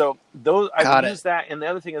 And so I use that. And the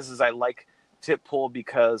other thing is I like tip pool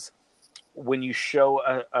because when you show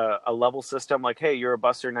a level system, like, hey, you're a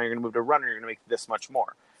busser, now you're going to move to runner, you're going to make this much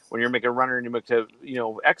more. When you're making a runner and you move to,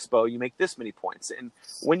 expo, you make this many points. And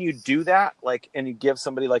when you do that, like, and you give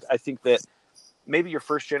somebody, like, I think that maybe your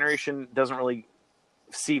first generation doesn't really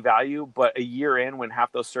see value, but a year in, when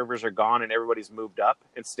half those servers are gone and everybody's moved up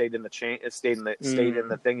and stayed in the chain, stayed in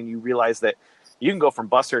the thing, and you realize that you can go from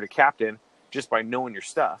buster to captain just by knowing your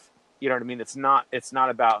stuff. You know what I mean? It's not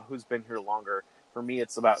about who's been here longer. For me,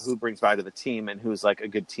 it's about who brings value to the team and who's like a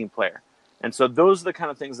good team player. And so those are the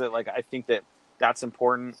kind of things that like I think that's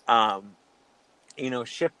important.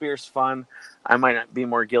 Shift beer's fun. I might not be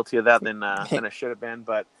more guilty of that than I should have been,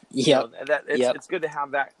 but it's good to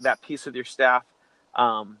have that piece with your staff.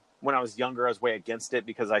 When I was younger, I was way against it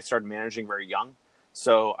because I started managing very young.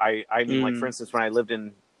 So I mean, like for instance, when I lived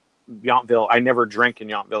in Yountville, I never drank in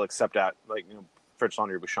Yountville except at French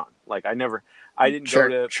Laundry Bouchon. Like I didn't go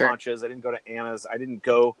to Poncha's, I didn't go to Anna's, I didn't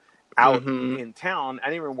go out in town. I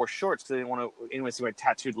didn't even wear shorts because I didn't want anyone to see my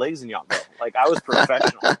tattooed legs in Yountville. Like I was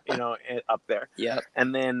professional, up there. Yeah.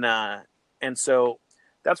 And then, and so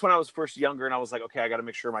that's when I was first younger, and I was like, okay, I got to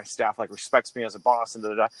make sure my staff like respects me as a boss, and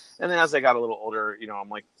da-da-da. And then as I got a little older, I'm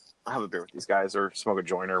like, I'll have a beer with these guys or smoke a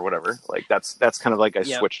joint or whatever. Like that's kind of like I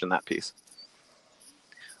switched in that piece.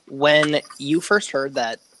 When you first heard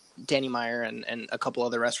that Danny Meyer and a couple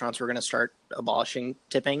other restaurants were going to start abolishing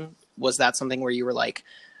tipping, was that something where you were like,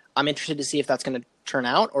 I'm interested to see if that's going to turn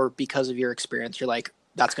out, or because of your experience, you're like,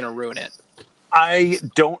 that's going to ruin it? I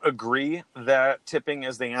don't agree that tipping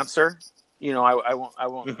is the answer. I won't.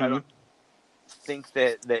 I don't think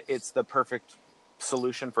that it's the perfect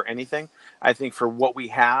solution for anything. I think for what we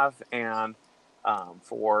have and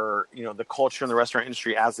for the culture in the restaurant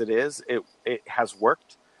industry as it is, it has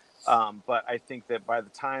worked. But I think that by the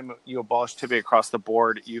time you abolish tipping across the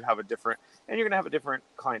board, you're going to have a different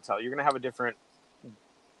clientele. You're going to have a different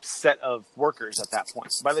set of workers at that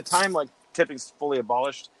point. By the time like tipping's fully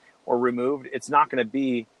abolished or removed, it's not going to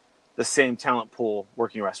be the same talent pool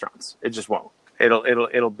working restaurants. It just won't.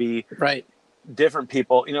 It'll be right. Different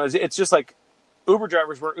people. It's just like Uber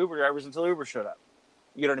drivers were Uber drivers until Uber showed up.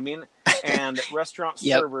 You know what I mean? And restaurant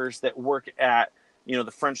servers that work at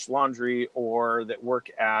the French Laundry or that work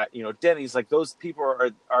at Denny's, like those people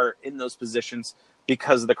are in those positions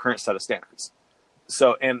because of the current set of standards.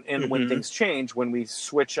 So and when things change, when we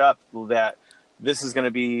switch up that this is going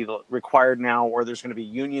to be required now, or there's going to be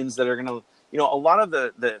unions that are going to, a lot of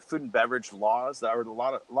the food and beverage laws, or a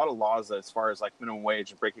lot of laws as far as like minimum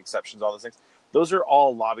wage and break exceptions, all those things, those are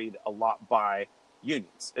all lobbied a lot by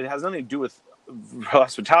unions. It has nothing to do with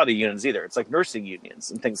hospitality unions either. It's like nursing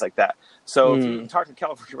unions and things like that. So if you talk to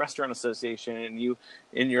California Restaurant Association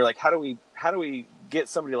and you're like, how do we get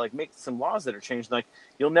somebody to like make some laws that are changed? Like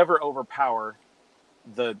you'll never overpower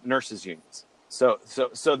the nurses unions. So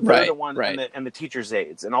they're the one, and the teachers'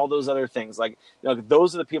 aides and all those other things. Like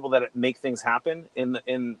those are the people that make things happen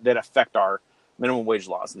in that affect our minimum wage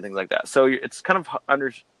laws and things like that. So it's kind of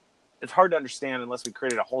it's hard to understand unless we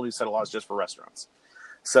created a whole new set of laws just for restaurants.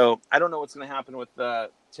 So I don't know what's going to happen with the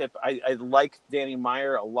tip. I like Danny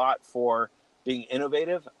Meyer a lot for being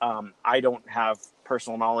innovative. I don't have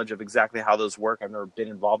personal knowledge of exactly how those work. I've never been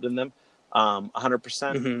involved in them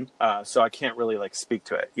 100%. So I can't really like speak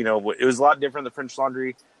to it. It was a lot different, the French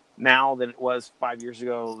Laundry now than it was 5 years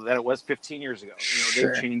ago, than it was 15 years ago.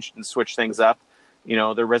 They've changed and switched things up.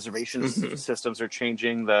 Their reservation systems are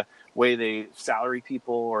changing, the way they salary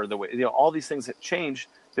people, or the way, all these things that change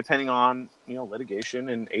depending on, litigation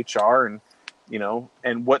and HR and,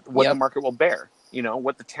 and what the market will bear,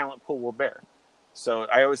 what the talent pool will bear. So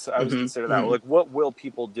I always consider that, like, what will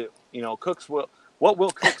people do? What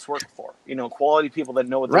will cooks work for? Quality people that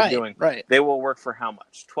know what they're doing. Right. They will work for how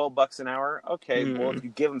much? $12 an hour? Okay. Well, if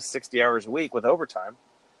you give them 60 hours a week with overtime,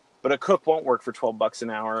 but a cook won't work for $12 an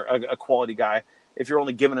hour, a quality guy, if you're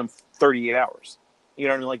only giving them 38 hours. You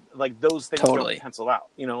know what I mean? Like those things don't pencil out,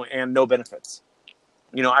 and no benefits.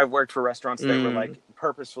 I've worked for restaurants that were like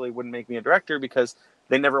purposefully wouldn't make me a director because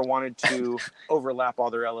they never wanted to overlap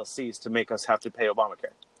all their LLCs to make us have to pay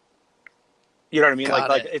Obamacare. You know what I mean?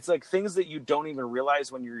 Like it's like things that you don't even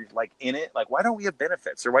realize when you're like in it. Like, why don't we have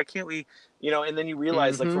benefits, or why can't we, and then you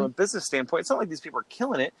realize like from a business standpoint, it's not like these people are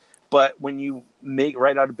killing it, but when you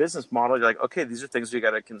write out a business model, you're like, okay, these are things you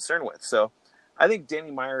got to concern with. So I think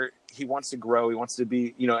Danny Meyer, he wants to grow. He wants to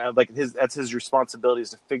be, that's his responsibility,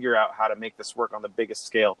 is to figure out how to make this work on the biggest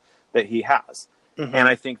scale that he has. And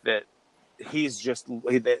I think that he's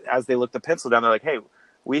as they look the pencil down, they're like, hey,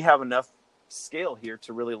 we have enough scale here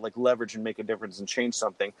to really like leverage and make a difference and change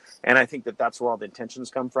something. And I think that that's where all the intentions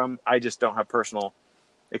come from. I just don't have personal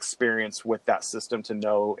experience with that system to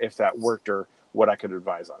know if that worked or what I could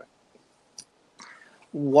advise on it.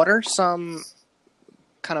 What are some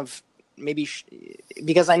kind of maybe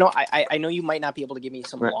because I know you might not be able to give me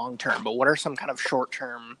some long term, but what are some kind of short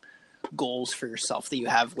term goals for yourself that you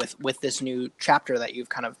have with this new chapter that you've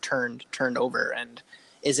kind of turned over? And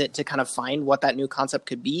Is it to kind of find what that new concept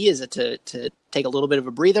could be? Is it to take a little bit of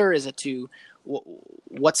a breather? Is it to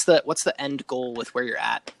what's the end goal with where you're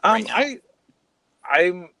at right now?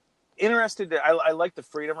 I'm interested. I like the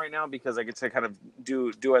freedom right now because I get to kind of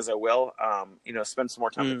do as I will. Spend some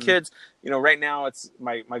more time with kids. Right now it's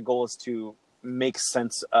my goal is to make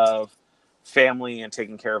sense of family and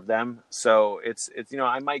taking care of them. So it's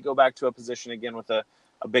I might go back to a position again with a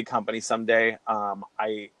big company someday.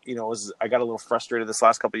 I got a little frustrated this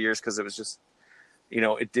last couple of years because it was just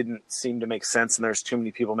it didn't seem to make sense, and there's too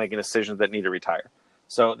many people making decisions that need to retire.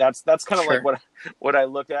 So that's kind of like what I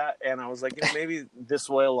look at, and I was like, maybe this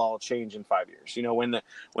will all change in 5 years.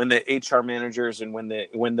 When the HR managers and when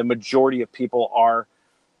the majority of people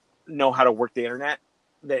know how to work the internet,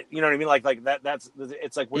 that what I mean, like that's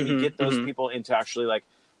it's like when you get those people into actually like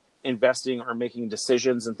investing or making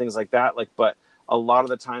decisions and things like that. Like, but a lot of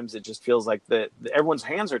the times it just feels like that everyone's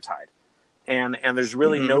hands are tied, and there's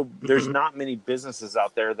really there's not many businesses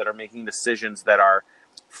out there that are making decisions that are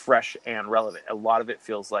fresh and relevant. A lot of it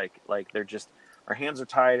feels like they're just, our hands are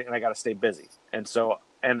tied and I got to stay busy. And so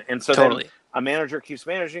totally. Then a manager keeps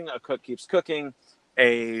managing, a cook keeps cooking,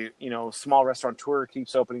 a small restaurateur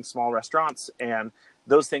keeps opening small restaurants, and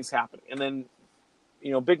those things happen. And then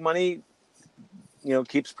big money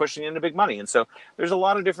keeps pushing into big money. And so there's a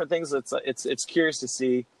lot of different things. It's curious to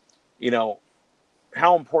see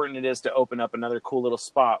how important it is to open up another cool little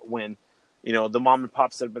spot when the mom and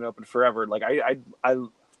pops that have been open forever. Like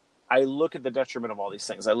I look at the detriment of all these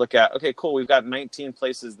things. I look at, okay, cool, we've got 19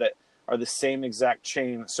 places that are the same exact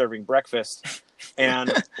chain serving breakfast,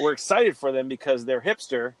 and we're excited for them because they're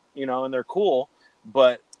hipster, and they're cool,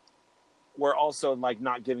 but we're also like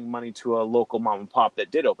not giving money to a local mom and pop that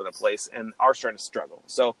did open a place and are starting to struggle.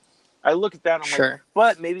 So I look at that and I'm like,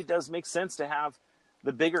 but maybe it does make sense to have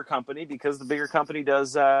the bigger company, because the bigger company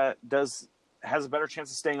has a better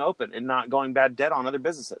chance of staying open and not going bad debt on other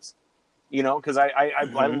businesses. Because I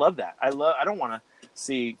love that. I don't want to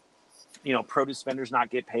see, produce vendors not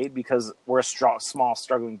get paid because we're a small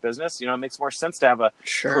struggling business. It makes more sense to have a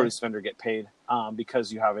produce vendor get paid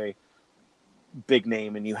because you have a big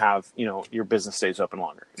name and you have, your business stays open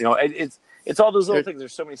longer. It's all those little things.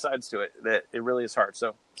 There's so many sides to it that it really is hard.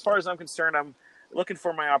 So as far as I'm concerned, I'm looking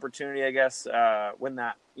for my opportunity, I guess, when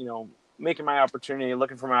that, making my opportunity,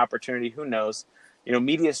 looking for my opportunity. Who knows?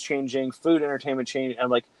 Media is changing, food, entertainment changing. And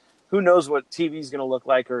like, who knows what TV is going to look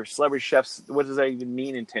like, or celebrity chefs? What does that even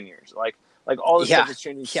mean in 10 years? Like all this stuff is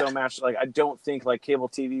changing so much. Like, I don't think like cable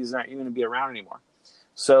TV is not even going to be around anymore.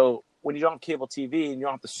 So when you don't have cable TV and you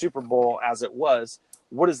don't have the Super Bowl as it was,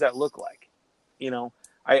 what does that look like? You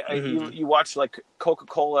watch like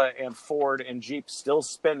Coca-Cola and Ford and Jeep still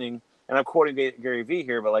spending, and I'm quoting Gary Vee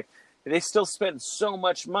here, but like they still spend so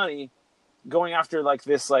much money going after like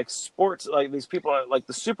this, like sports, like these people are like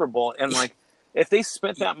the Super Bowl. And like, if they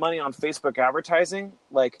spent that money on Facebook advertising,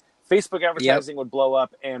 like Facebook advertising would blow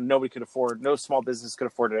up and no small business could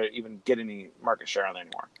afford to even get any market share on there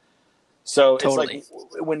anymore. So totally. It's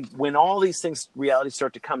like when all these things, reality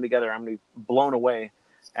start to come together, I'm going to be blown away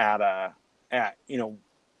at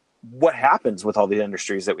what happens with all the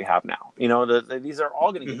industries that we have now. These are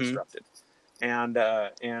all going to get disrupted. And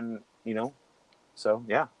so,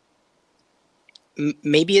 yeah.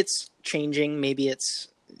 Maybe it's changing. Maybe it's,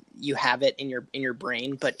 you have it in your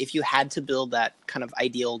brain, but if you had to build that kind of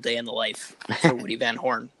ideal day in the life for Woody Van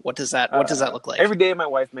Horn, what does that look like? Every day my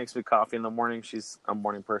wife makes me coffee in the morning. She's a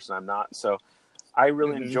morning person. I'm not. So I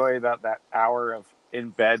really enjoy about that hour of in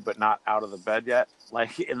bed, but not out of the bed yet,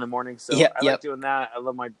 like in the morning. So I like doing that. I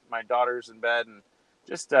love my daughters in bed and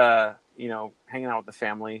just, hanging out with the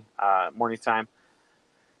family, morning time.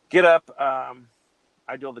 Get up.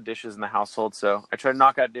 I do all the dishes in the household, so I try to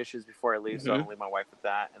knock out dishes before I leave, so I don't leave my wife with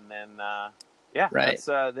that. And then, that's,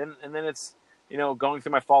 then it's, going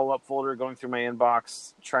through my follow-up folder, going through my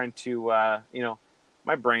inbox, trying to,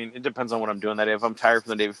 my brain, it depends on what I'm doing that day. If I'm tired from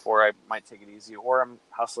the day before, I might take it easy, or I'm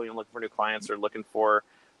hustling and looking for new clients, or looking for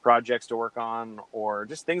projects to work on, or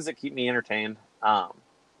just things that keep me entertained.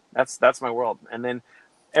 That's my world. And then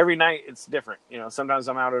every night it's different. Sometimes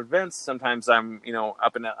I'm out at events, sometimes I'm,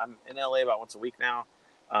 I'm in LA about once a week now.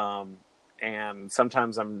 And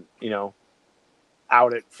sometimes I'm,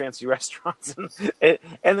 out at fancy restaurants and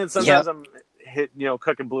then sometimes I'm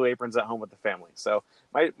cooking Blue Aprons at home with the family. So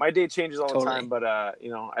my day changes all the time, but,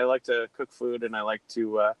 I like to cook food and I like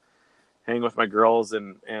to, hang with my girls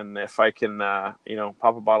and if I can, pop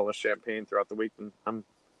a bottle of champagne throughout the week, then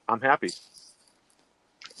I'm happy.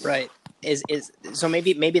 Right. So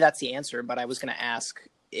maybe that's the answer, but I was going to ask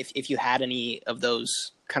if you had any of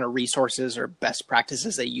those kind of resources or best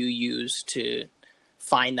practices that you use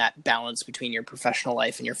find that balance between your professional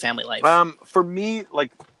life and your family life? For me,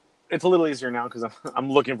 like, it's a little easier now because I'm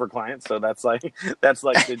looking for clients. So that's like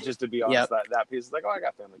just to be honest, Yep. that piece is like, oh, I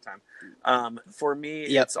got family time. For me,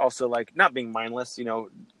 Yep. it's also like not being mindless,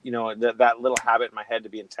 that little habit in my head to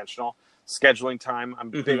be intentional. Scheduling time. I'm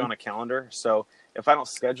big on a calendar. So if I don't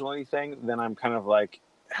schedule anything, then I'm kind of like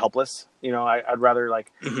helpless. I'd rather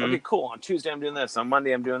like, okay, cool. On Tuesday, I'm doing this. On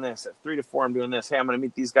Monday, I'm doing this. At 3 to 4, I'm doing this. Hey, I'm going to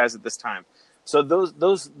meet these guys at this time. So those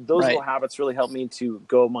little habits really help me to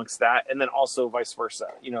go amongst that. And then also vice versa.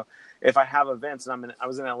 If I have events and I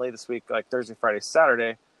was in LA this week, like Thursday, Friday,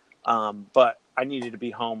 Saturday, but I needed to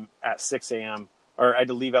be home at 6 a.m. or I had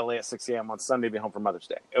to leave LA at 6 a.m. on Sunday to be home for Mother's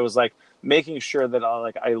Day. It was like making sure that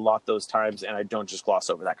I lot those times and I don't just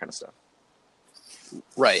gloss over that kind of stuff.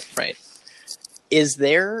 Right. Is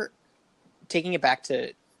there, taking it back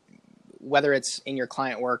to whether it's in your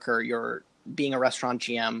client work or you're being a restaurant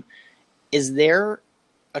GM, is there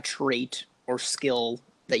a trait or skill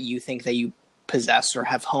that you think that you possess or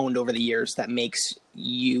have honed over the years that makes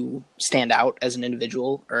you stand out as an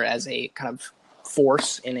individual or as a kind of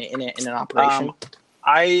force in an operation?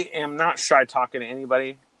 I am not shy talking to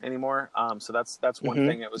anybody anymore. So that's one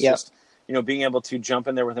thing. It was just, being able to jump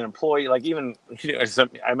in there with an employee, like even,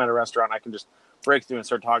 I'm at a restaurant, I can just break through and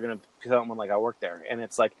start talking to someone like I work there. And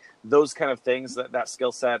it's like those kind of things, that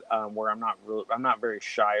skill set, where I'm not very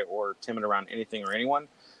shy or timid around anything or anyone.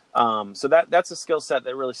 So that's a skill set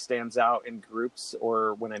that really stands out in groups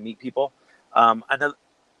or when I meet people.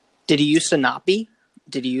 Did you used to not be?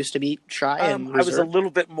 Did you used to be shy and reserved? I was a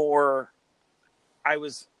little bit more, I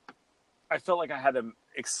felt like I had to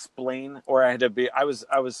explain, or I had to be, I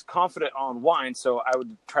was confident on wine. So I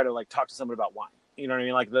would try to like talk to somebody about wine. You know what I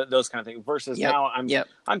mean? Like those kind of things versus now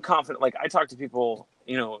I'm confident. Like I talk to people,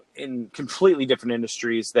 in completely different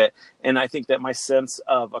industries and I think that my sense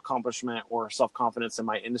of accomplishment or self-confidence in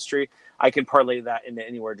my industry, I can parlay that into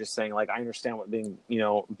anywhere, just saying like, I understand what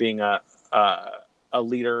being a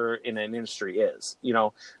leader in an industry is,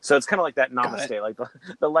 so it's kind of like that namaste, like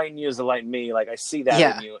the light in you is the light in me. Like I see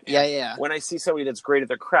that in you. And when I see somebody that's great at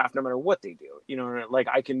their craft, no matter what they do, like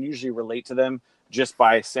I can usually relate to them just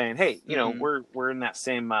by saying, hey, we're in that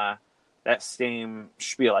same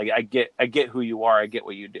spiel. I get who you are. I get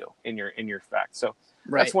what you do in your fact. So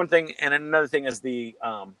that's one thing. And another thing is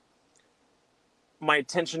my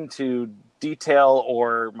attention to detail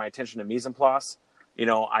or my attention to mise en place.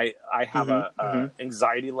 I have a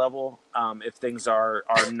anxiety level if things are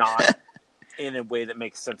not in a way that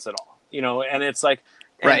makes sense at all. And it's like,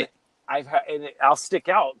 and I'll stick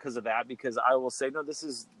out because of that, because I will say, no,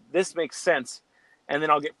 this makes sense. And then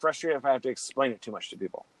I'll get frustrated if I have to explain it too much to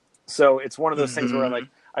people. So it's one of those things where like,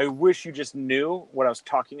 I wish you just knew what I was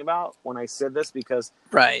talking about when I said this, because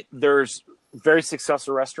there's very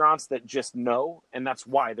successful restaurants that just know, and that's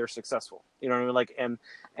why they're successful. You know what I mean? Like,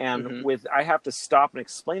 and with, I have to stop and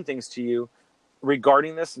explain things to you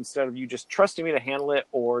regarding this instead of you just trusting me to handle it,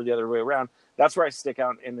 or the other way around. That's where I stick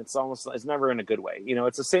out. And it's never in a good way.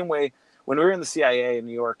 It's the same way when we were in the CIA in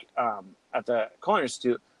New York, at the Culinary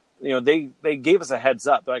Institute, they gave us a heads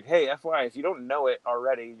up. They're like, hey, FYI, if you don't know it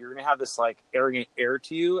already, you're going to have this like arrogant air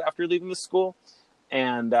to you after leaving the school.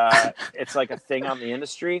 And it's like a thing on the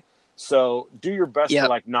industry. So do your best to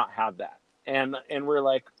like not have that. And we're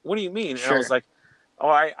like, what do you mean? And I was like, oh,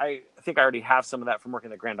 I think I already have some of that from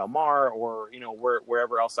working at Grand Del Mar or,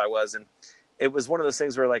 wherever else I was. And it was one of those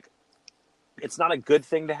things where like, it's not a good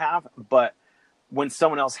thing to have, but when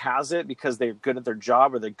someone else has it because they're good at their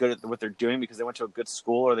job or they're good at what they're doing because they went to a good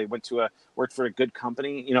school or they worked for a good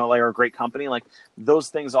company, or a great company, like those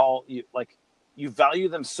things you value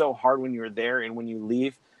them so hard when you're there, and when you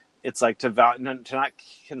leave, it's like to not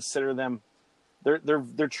consider them.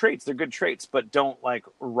 They're traits. They're good traits, but don't like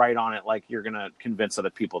write on it like you're gonna convince other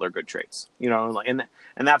people they're good traits. And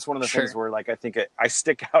that's one of the things where like I think I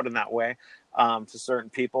stick out in that way to certain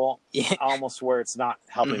people, almost where it's not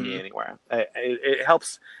helping me anywhere. It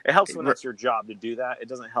helps when that's your job to do that. It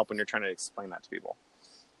doesn't help when you're trying to explain that to people.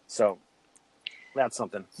 So that's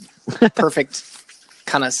something. Perfect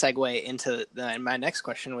kind of segue into my next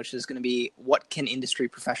question, which is going to be, what can industry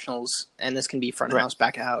professionals, and this can be front of house,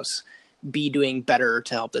 back of house, be doing better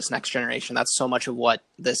to help this next generation? That's so much of what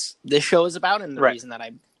this show is about, and the reason that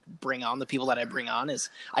I bring on the people that I bring on is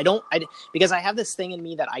because I have this thing in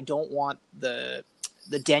me that I don't want the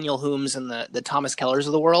Daniel Hooms and the Thomas Kellers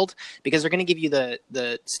of the world, because they're going to give you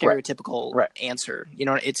the stereotypical answer.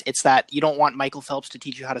 It's that you don't want Michael Phelps to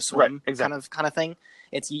teach you how to swim, kind of thing.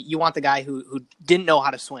 It's you want the guy who didn't know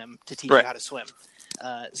how to swim to teach you how to swim.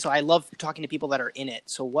 So I love talking to people that are in it.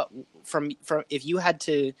 So what from if you had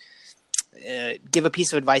to give a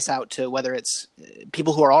piece of advice out to whether it's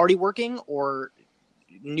people who are already working or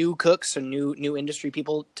new cooks or new industry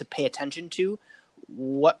people to pay attention to,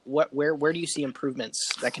 where do you see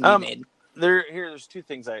improvements that can be made? There's two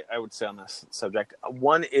things I would say on this subject.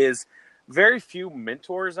 One is very few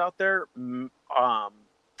mentors out there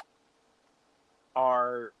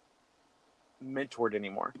are mentored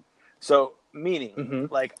anymore. So meaning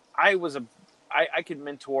like I could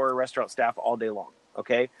mentor restaurant staff all day long.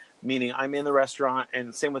 Okay. Meaning I'm in the restaurant,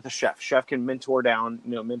 and same with the chef. Chef can mentor down,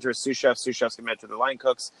 mentor sous chefs. Sous chefs can mentor the line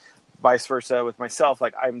cooks, vice versa with myself.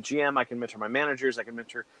 Like I'm GM, I can mentor my managers. I can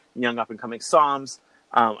mentor young up and coming somms.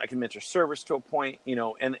 I can mentor servers to a point,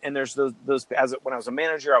 and there's those when I was a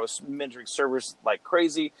manager, I was mentoring servers like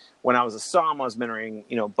crazy. When I was a somm, I was mentoring,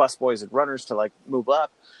 busboys and runners to like move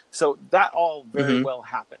up. So that all very well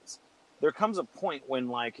happens. There comes a point when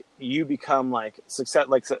like you become like success.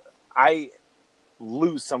 Like I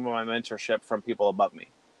lose some of my mentorship from people above me.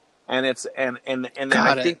 And it's, and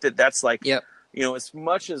I think that's like, as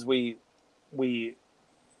much as we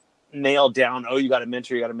nail down, oh, you got to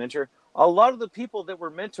mentor. A lot of the people that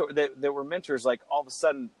were that were mentors, like all of a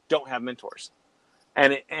sudden don't have mentors.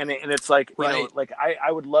 And it's like, like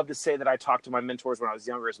I would love to say that I talked to my mentors when I was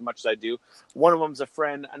younger as much as I do. One of them's a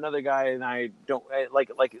friend, another guy and I don't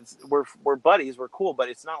like we're buddies, we're cool, but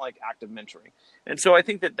it's not like active mentoring. And so I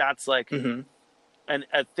think that's like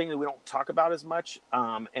a thing that we don't talk about as much.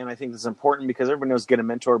 And I think it's important because everyone knows get a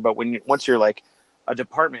mentor, but once you're like a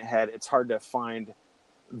department head, it's hard to find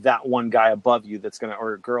that one guy above you that's going to,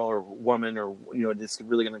 or a girl or woman, or, that's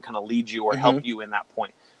really going to kind of lead you or help you in that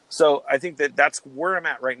point. So I think that's where I'm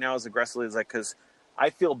at right now as aggressively as cause I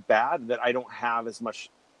feel bad that I don't have as much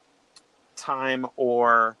time,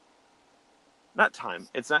 or not time.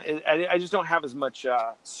 It's not, I just don't have as much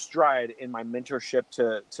stride in my mentorship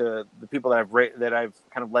to the people that I've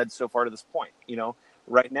kind of led so far to this point.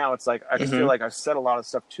 Right now it's like, I just feel like I've said a lot of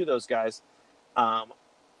stuff to those guys.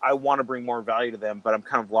 I want to bring more value to them, but I'm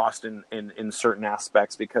kind of lost in certain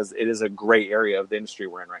aspects because it is a gray area of the industry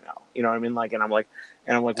we're in right now. You know what I mean? Like, and I'm like,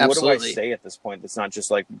 Absolutely. what do I say at this point? That's not just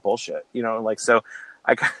like bullshit, so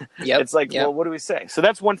it's like, well, what do we say? So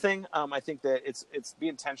that's one thing. I think that it's be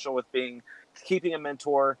intentional with keeping a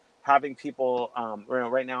mentor, having people,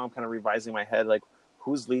 right now I'm kind of revising my head, like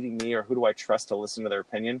who's leading me or who do I trust to listen to their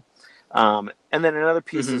opinion? And then another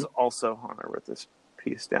piece is also, I wrote this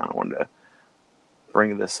piece down. I wanted to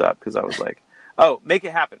bring this up because I was like, oh, make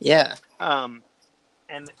it happen. Yeah. And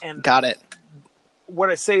got it. What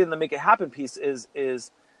I say in the make it happen piece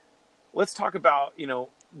is let's talk about,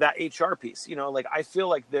 that HR piece, like I feel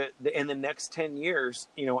like in the next 10 years,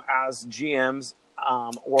 as GMs,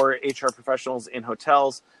 or HR professionals in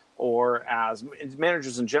hotels, or as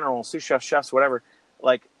managers in general, sous chefs, chefs, whatever,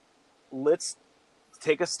 like let's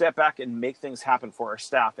take a step back and make things happen for our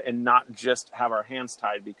staff and not just have our hands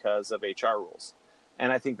tied because of HR rules.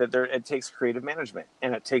 And I think that it takes creative management,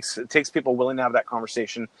 and it takes people willing to have that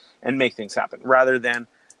conversation and make things happen rather than,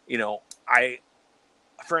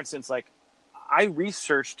 for instance, like I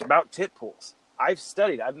researched about tip pools. I've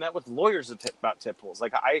met with lawyers about tip pools.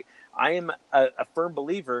 Like I am a firm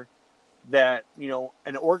believer that,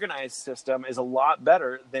 an organized system is a lot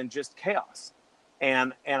better than just chaos.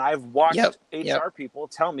 And I've watched HR people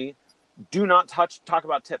tell me, do not talk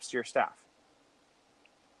about tips to your staff.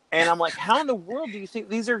 And I'm like, how in the world do you think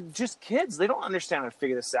these are just kids? They don't understand how to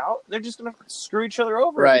figure this out. They're just going to screw each other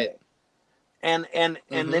over. Right. Every day.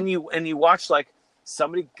 And then you watch, like,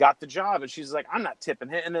 somebody got the job and she's like, I'm not tipping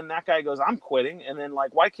him. And then that guy goes, I'm quitting. And then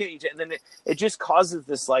like, why can't you? And then it just causes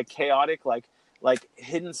this like chaotic, like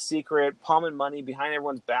hidden secret, palming money behind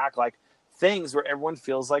everyone's back, like things where everyone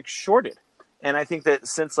feels like shorted. And I think that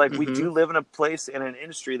since like we do live in a place in an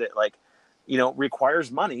industry that like,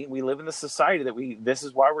 requires money. We live in the society that this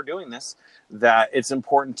is why we're doing this, that it's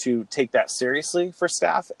important to take that seriously for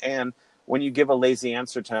staff. And when you give a lazy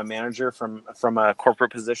answer to a manager from a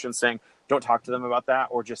corporate position saying, don't talk to them about that,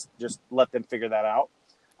 or just let them figure that out,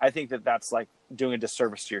 I think that's like doing a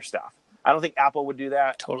disservice to your staff. I don't think Apple would do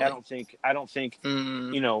that. Totally. I don't think,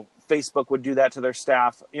 Facebook would do that to their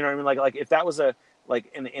staff. You know what I mean? Like if that was and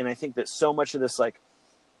I think that so much of this, like,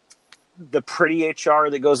 the pretty HR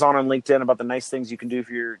that goes on LinkedIn about the nice things you can do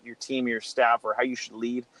for your team, your staff, or how you should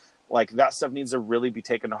lead, like that stuff needs to really be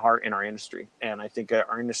taken to heart in our industry. And I think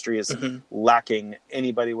our industry is lacking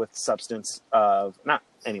anybody with substance of, not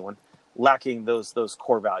anyone, lacking those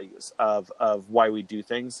core values of why we do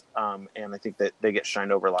things. And I think that they get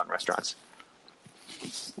shined over a lot in restaurants.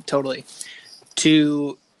 Totally.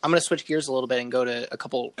 I'm going to switch gears a little bit and go to a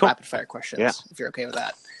couple rapid fire questions, if you're okay with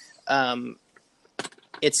that.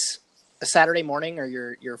 a Saturday morning or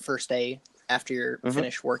your first day after you're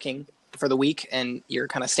finished working for the week and you're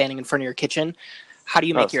kind of standing in front of your kitchen, how do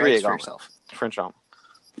you make your eggs for yourself? French omelet.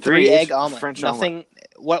 Three egg omelet. French Nothing.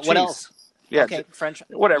 omelet. What else? Yeah. Okay. French.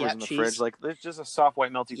 Whatever's in the cheese. fridge. Like there's just a soft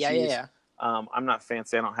white melty cheese. Yeah. I'm not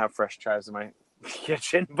fancy. I don't have fresh chives in my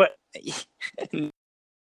kitchen, but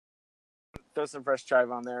throw some fresh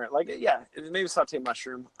chive on there. Like, yeah, maybe saute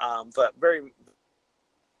mushroom. But very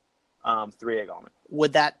 3 egg omelet.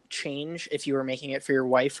 Would that change if you were making it for your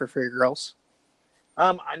wife or for your girls?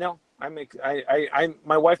 I know.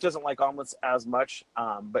 My wife doesn't like omelets as much,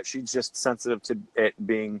 but she's just sensitive to it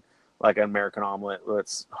being like an American omelet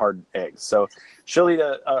with hard eggs. So she'll eat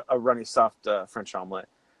a runny, soft French omelet.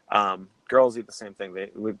 Girls eat the same thing.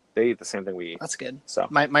 They eat the same thing we eat. That's good. So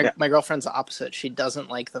my girlfriend's the opposite. She doesn't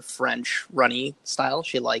like the French runny style.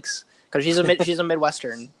 She likes, because she's a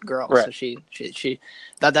Midwestern girl, right.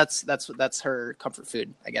 So that's her comfort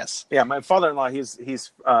food, I guess. Yeah, my father-in-law,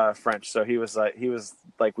 he's French, so he was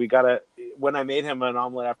like we gotta. When I made him an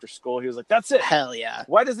omelet after school, he was like, "That's it." Hell yeah!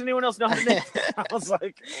 Why does anyone else know how to make it? I was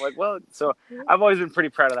like, well, so I've always been pretty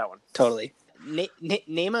proud of that one. Totally.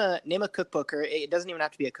 Name a cookbook, or it doesn't even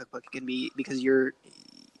have to be a cookbook. It can be, because you're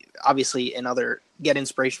obviously get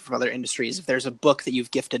inspiration from other industries. If there's a book that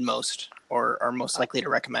you've gifted most or are most likely to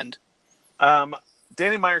recommend.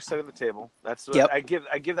 Danny Meyer's Setting the Table. That's what I give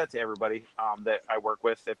that to everybody that I work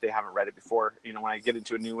with if they haven't read it before. You know, when I get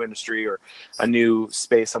into a new industry or a new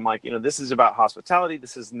space, I'm like, this is about hospitality.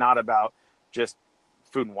 This is not about just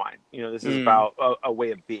food and wine. This is about a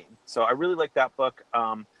way of being. So I really like that book.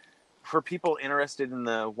 For people interested in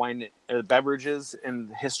the wine, beverages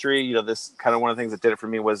and history, this kind of one of the things that did it for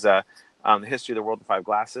me was the History of the World in 5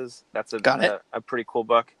 Glasses. That's a pretty cool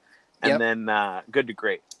book. And then Good to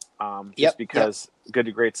Great. Just because Good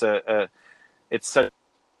to Great's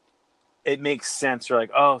it makes sense. You're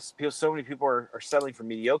like, oh, so many people are settling for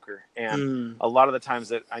mediocre. And a lot of the times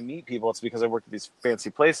that I meet people, it's because I work at these fancy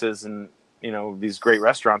places and, these great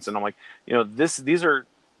restaurants. And I'm like, these are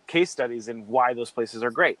case studies in why those places are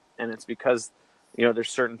great. And it's because, there's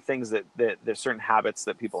certain things that there's certain habits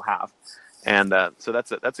that people have. And so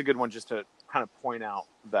that's a good one just to kind of point out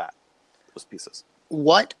those pieces.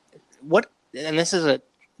 What, and this is a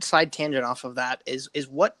side tangent off of that, is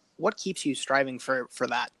what keeps you striving for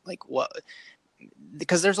that? Like what,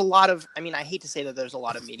 because there's a lot of, I hate to say that there's a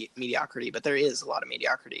lot of mediocrity, but there is a lot of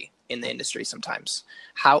mediocrity in the industry sometimes.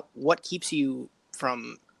 What keeps you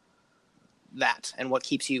from that, and what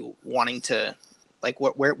keeps you wanting to, like,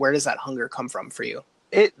 where does that hunger come from for you?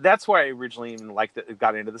 That's why I originally even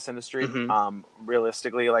got into this industry.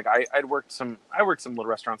 Realistically, like I worked some little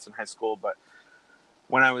restaurants in high school, but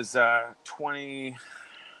when I was 20,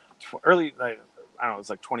 early, I don't know, it was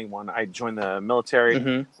like 21, I joined the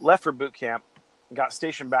military, left for boot camp, got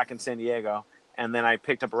stationed back in San Diego, and then I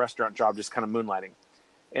picked up a restaurant job, just kind of moonlighting.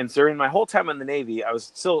 And during my whole time in the Navy, I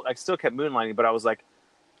still kept moonlighting, but I was like,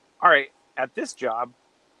 all right, at this job,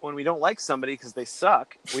 when we don't like somebody because they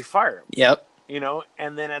suck, we fire them. Yep.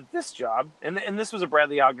 And then at this job, and this was a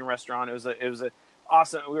Bradley Ogden restaurant. It was a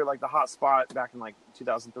awesome. We were like the hot spot back in like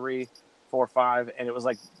 2003, 4, 5, and it was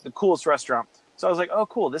like the coolest restaurant. So I was like, oh,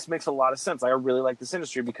 cool. This makes a lot of sense. I really like this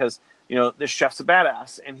industry because this chef's a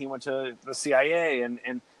badass, and he went to the CIA,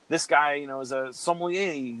 and this guy, is a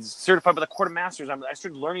sommelier. He's certified by the Court of Masters. I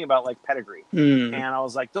started learning about like pedigree, and I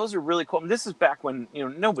was like, those are really cool. And this is back when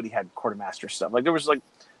nobody had Court of Masters stuff. Like there was like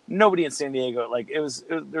nobody in San Diego. Like there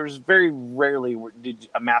was very rarely did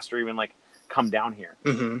a master even like come down here.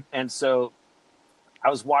 And so I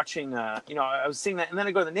was watching. I was seeing that, and then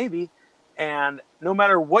I go to the Navy. And no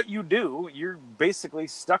matter what you do, you're basically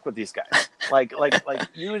stuck with these guys. Like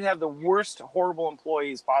you would have the worst, horrible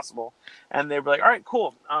employees possible, and they'd be like, "All right,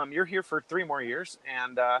 cool. You're here for 3 more years,"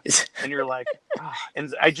 and you're like, oh.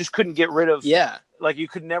 And I just couldn't get rid of. Yeah. Like you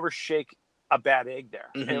could never shake a bad egg there.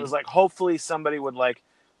 And it was like, hopefully somebody would like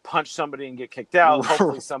punch somebody and get kicked out.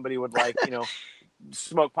 Hopefully somebody would like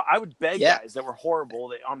smoke pot. I would beg guys that were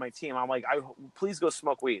horrible on my team. I'm like, please go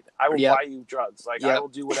smoke weed. I will buy you drugs. Like I will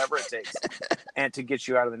do whatever it takes and to get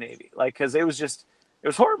you out of the Navy. Like, cause it was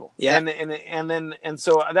horrible. Yeah. And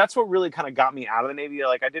so that's what really kind of got me out of the Navy.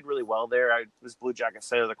 Like I did really well there. I was Blue Jacket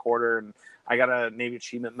Sailor of the Quarter, and I got a Navy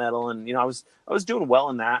Achievement Medal. And, I was doing well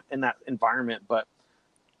in that environment, but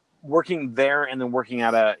working there and then working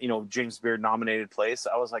at a, James Beard nominated place,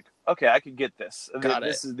 I was like, okay, I could get this.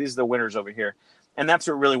 These are the winners over here. And that's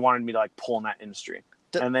what really wanted me to like pull in that industry.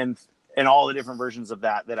 And then in all the different versions of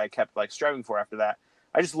that I kept like striving for after that,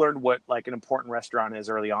 I just learned what like an important restaurant is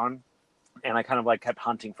early on. And I kind of like kept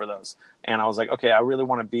hunting for those. And I was like, okay, I really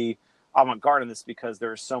want to be avant-garde in this because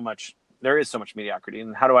there's so much there is so much mediocrity,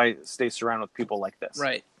 and how do I stay surrounded with people like this?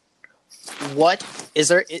 Right. What is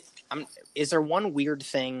there? Is there one weird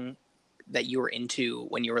thing that you were into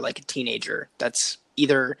when you were like a teenager that's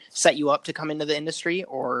either set you up to come into the industry,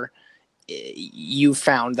 or you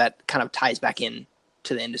found that kind of ties back in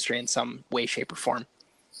to the industry in some way, shape, or form?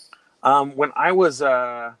 When I was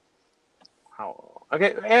not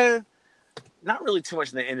really too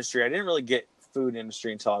much in the industry. I didn't really get food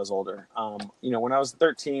industry until I was older. When I was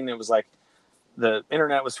 13, it was like the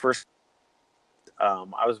internet was first.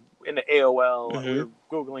 I was into AOL. Mm-hmm. We were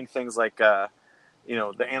Googling things like, the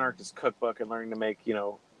Anarchist Cookbook and learning to make,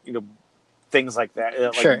 things like that,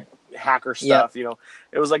 like Sure. hacker stuff. Yep.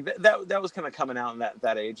 It was like that was kind of coming out in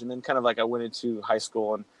that age. And then kind of like I went into high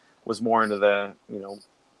school and was more into the,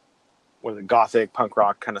 with the gothic punk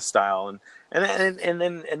rock kind of style. And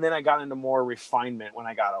then I got into more refinement when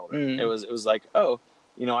I got older. It was like, I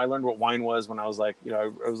learned what wine was when I was like, I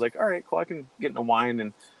was like, all right, cool, I can get into wine.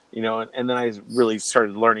 And then I really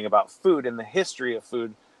started learning about food, and the history of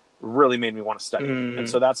food really made me want to study. And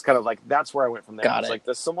so that's kind of like, that's where I went from there. It's like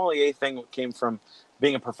the sommelier thing came from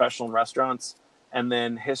being a professional in restaurants, and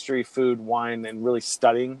then history, food, wine, and really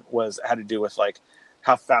studying had to do with like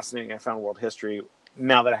how fascinating I found world history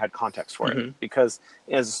now that I had context for it. Because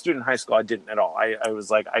as a student in high school, I didn't at all. I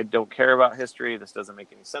was like, I don't care about history. This doesn't make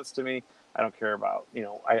any sense to me. I don't care about,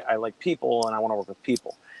 I like people, and I want to work with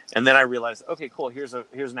people. And then I realized, okay, cool. Here's an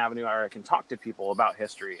avenue where I can talk to people about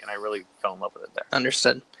history, and I really fell in love with it there.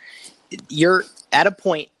 Understood. You're at a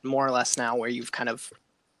point more or less now where you've kind of,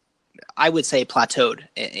 I would say, plateaued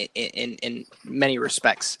in many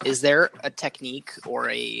respects. Is there a technique or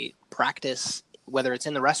a practice, whether it's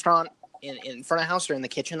in the restaurant, in front of house, or in the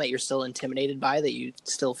kitchen, that you're still intimidated by, that you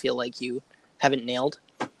still feel like you haven't nailed?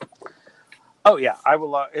 Oh yeah, I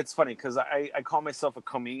will. It's funny because I call myself a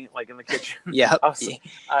commis, like in the kitchen. Yeah.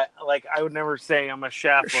 I would never say I'm a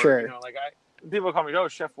chef. Sure. Or, people call me, oh,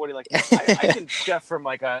 Chef Woody. Like I can chef from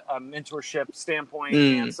like a mentorship standpoint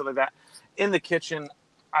and stuff like that. In the kitchen,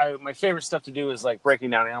 my favorite stuff to do is like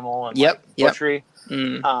breaking down animal and butchery.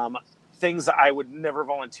 Things that I would never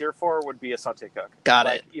volunteer for would be a saute cook. Got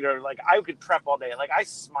it. I could prep all day. Like I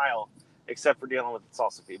smile, except for dealing with the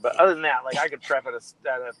salsa fee. But other than that, like I could prep at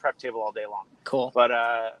a prep table all day long. Cool. But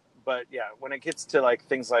yeah, when it gets to like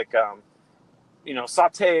things like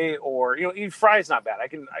saute or even fry is not bad. I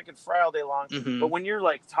can fry all day long. But when you're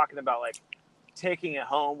like talking about like taking it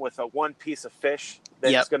home with a one piece of fish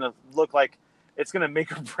that's gonna look like it's gonna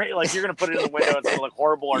make or break, like you're gonna put it in the window, it's gonna look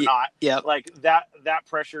horrible or not. Like that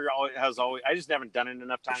pressure has always. I just haven't done it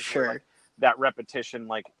enough times. Sure. Like, that repetition,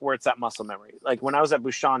 like where it's that muscle memory. Like when I was at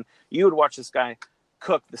Bouchon, you would watch this guy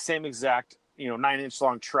cook the same exact 9-inch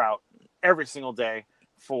long trout every single day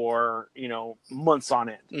for months on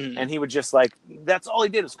end, and he would just like, that's all he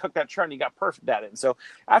did was cook that trout, and he got perfect at it. And so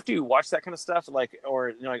after you watch that kind of stuff, like,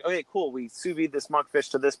 or like, okay, cool, we sous vide this monkfish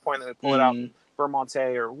to this point, and we pull it out for Monte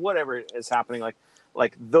or whatever is happening,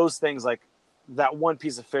 like those things, like that one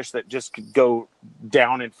piece of fish that just could go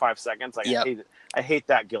down in 5 seconds. Like I hate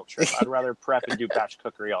that guilt trip. I'd rather prep and do batch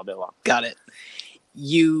cookery all day long. Got it.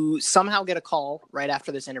 You somehow get a call right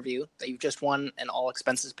after this interview that you've just won an all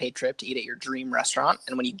expenses paid trip to eat at your dream restaurant.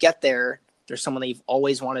 And when you get there, there's someone that you've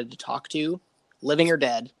always wanted to talk to, living or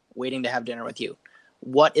dead, waiting to have dinner with you.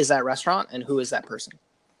 What is that restaurant, and who is that person?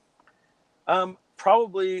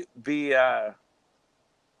 Probably be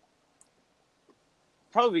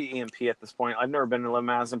EMP at this point. I've never been to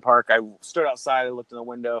Madison Park. I stood outside, I looked in the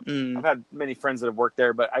window. I've had many friends that have worked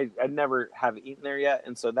there, but I never have eaten there yet.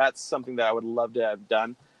 And so that's something that I would love to have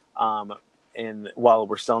done while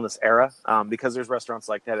we're still in this era, because there's restaurants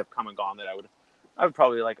like that have come and gone that I would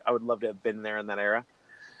probably like. I would love to have been there in that era.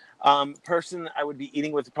 Person I would be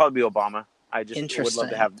eating with would probably be Obama. I just would love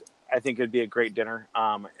to have. I think it'd be a great dinner.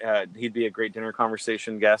 He'd be a great dinner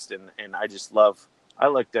conversation guest, and I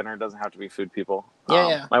like dinner. It doesn't have to be food, people.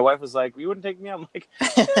 Yeah. My wife was like, "You wouldn't take me?" I'm like,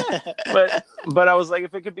 but I was like,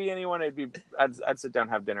 if it could be anyone, I'd sit down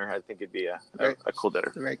and have dinner. I think it'd be a cool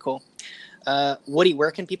dinner. Very cool. Woody,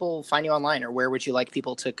 where can people find you online, or where would you like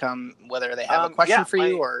people to come, whether they have a question for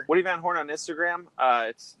you or Woody Van Horn on Instagram.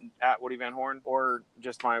 It's at Woody Van Horn, or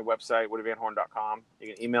just my website, woodyvanhorn.com.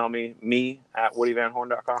 You can email me at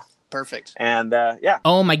woodyvanhorn.com. Perfect. And yeah.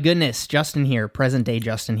 Oh my goodness, Justin here, present day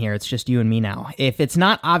Justin here. It's just you and me now. If it's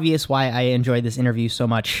not obvious why I enjoyed this interview interview so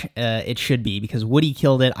much, it should be, because Woody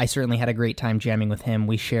killed it. I certainly had a great time jamming with him.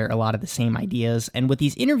 We share a lot of the same ideas. And with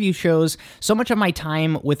these interview shows, so much of my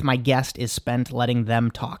time with my guest is spent letting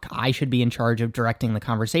them talk. I should be in charge of directing the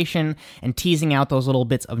conversation and teasing out those little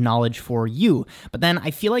bits of knowledge for you. But then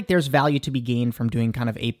I feel like there's value to be gained from doing kind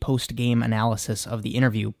of a post-game analysis of the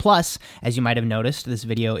interview. Plus, as you might have noticed, this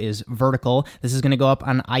video is vertical. This is going to go up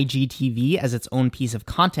on IGTV as its own piece of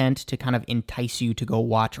content to kind of entice you to go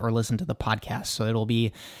watch or listen to the podcast. So it'll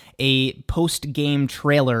be a post-game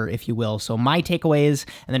trailer, if you will. So my takeaways,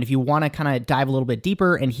 and then if you want to kind of dive a little bit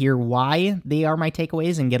deeper and hear why they are my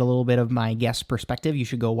takeaways and get a little bit of my guest perspective, you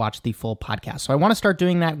should go watch the full podcast. So I want to start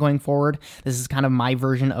doing that going forward. This is kind of my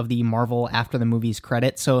version of the Marvel after the movies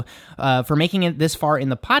credit. So for making it this far in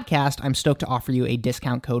the podcast, I'm stoked to offer you a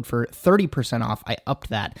discount code for 30% off. I upped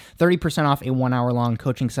that. 30% off a 1 hour long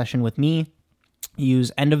coaching session with me.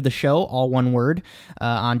 Use end of the show, all one word,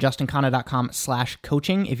 on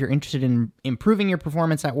justinkhanna.com/coaching. If you're interested in improving your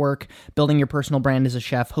performance at work, building your personal brand as a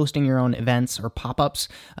chef, hosting your own events or pop-ups,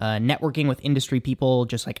 networking with industry people,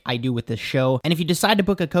 just like I do with this show. And if you decide to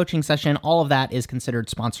book a coaching session, all of that is considered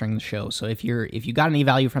sponsoring the show. So if you got any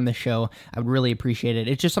value from this show, I would really appreciate it.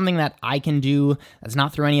 It's just something that I can do that's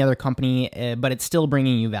not through any other company, but it's still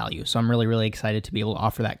bringing you value. So I'm really, really excited to be able to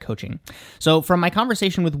offer that coaching. So from my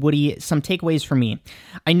conversation with Woody, some takeaways for me.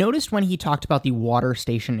 I noticed when he talked about the water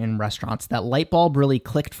station in restaurants, that light bulb really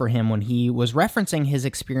clicked for him when he was referencing his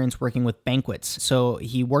experience working with banquets. So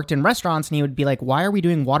he worked in restaurants and he would be like, why are we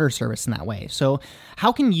doing water service in that way? So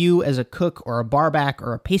how can you as a cook or a barback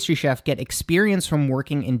or a pastry chef get experience from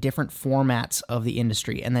working in different formats of the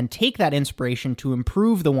industry and then take that inspiration to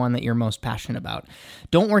improve the one that you're most passionate about?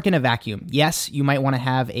 Don't work in a vacuum. Yes, you might want to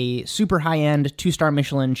have a super high-end 2-star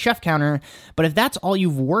Michelin chef counter, but if that's all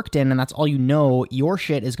you've worked in and that's all you know, your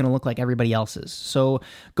shit is going to look like everybody else's. So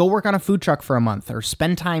go work on a food truck for a month or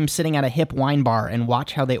spend time sitting at a hip wine bar and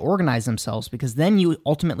watch how they organize themselves, because then you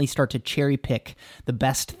ultimately start to cherry pick the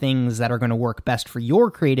best things that are going to work best for your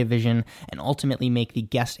creative vision and ultimately make the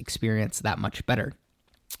guest experience that much better.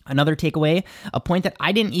 Another takeaway, a point that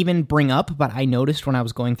I didn't even bring up, but I noticed when I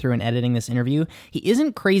was going through and editing this interview, he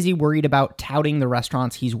isn't crazy worried about touting the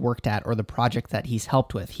restaurants he's worked at or the project that he's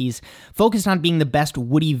helped with. He's focused on being the best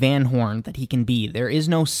Woody Van Horn that he can be. There is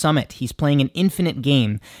no summit. He's playing an infinite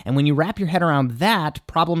game. And when you wrap your head around that,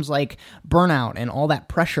 problems like burnout and all that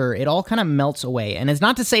pressure, it all kind of melts away. And it's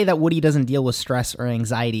not to say that Woody doesn't deal with stress or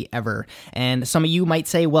anxiety ever. And some of you might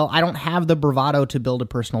say, well, I don't have the bravado to build a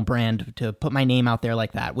personal brand, to put my name out there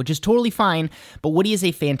like that, which is totally fine, but Woody is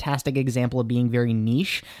a fantastic example of being very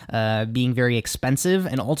niche, being very expensive,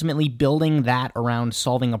 and ultimately building that around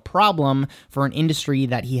solving a problem for an industry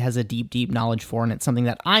that he has a deep, deep knowledge for, and it's something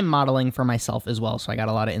that I'm modeling for myself as well, so I got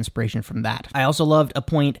a lot of inspiration from that. I also loved a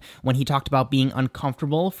point when he talked about being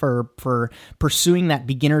uncomfortable for pursuing that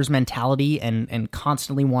beginner's mentality and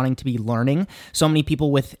constantly wanting to be learning. So many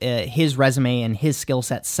people with his resume and his skill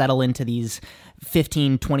set settle into these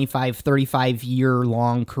 15, 25,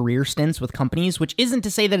 35-year-long career stints with companies, which isn't to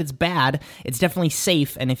say that it's bad. It's definitely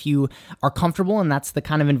safe, and if you are comfortable and that's the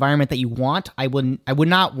kind of environment that you want, I would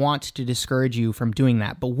not want to discourage you from doing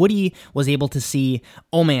that. But Woody was able to see,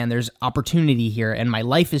 oh man, there's opportunity here, and my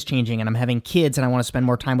life is changing, and I'm having kids, and I want to spend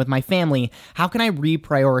more time with my family. How can I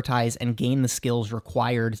reprioritize and gain the skills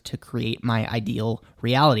required to create my ideal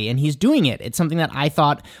reality? And he's doing it. It's something that I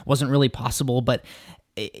thought wasn't really possible, but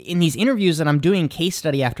in these interviews that I'm doing, case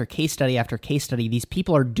study after case study after case study, these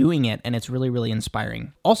people are doing it, and it's really, really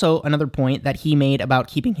inspiring. Also, another point that he made about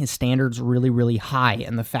keeping his standards really, really high,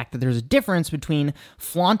 and the fact that there's a difference between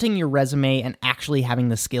flaunting your resume and actually having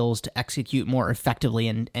the skills to execute more effectively,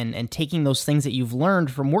 and taking those things that you've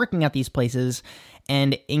learned from working at these places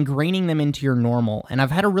and ingraining them into your normal. And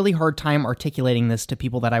I've had a really hard time articulating this to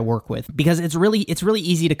people that I work with, because it's really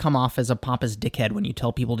easy to come off as a pompous dickhead when you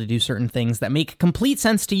tell people to do certain things that make complete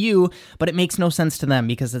sense to you, but it makes no sense to them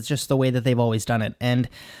because it's just the way that they've always done it. And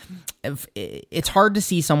it's hard to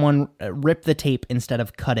see someone rip the tape instead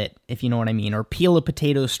of cut it, if you know what I mean, or peel a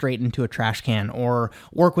potato straight into a trash can, or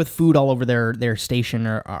work with food all over their station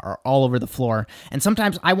or all over the floor. And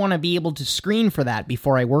sometimes I want to be able to screen for that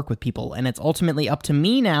before I work with people, and it's ultimately up to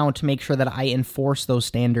me now to make sure that I enforce those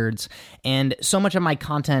standards. And so much of my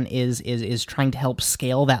content is trying to help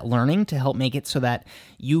scale that learning, to help make it so that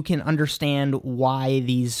you can understand why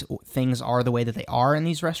these things are the way that they are in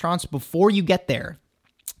these restaurants before you get there,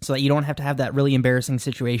 so that you don't have to have that really embarrassing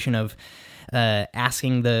situation of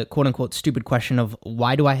asking the quote-unquote stupid question of,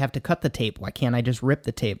 why do I have to cut the tape? Why can't I just rip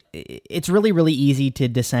the tape? It's really, really easy to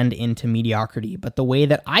descend into mediocrity, but the way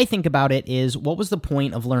that I think about it is, what was the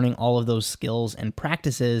point of learning all of those skills and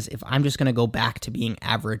practices if I'm just going to go back to being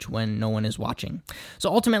average when no one is watching? So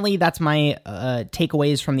ultimately, that's my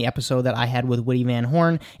takeaways from the episode that I had with Woody Van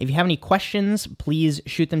Horn. If you have any questions, please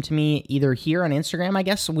shoot them to me either here on Instagram, I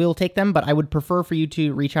guess we'll take them, but I would prefer for you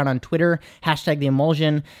to reach out on Twitter,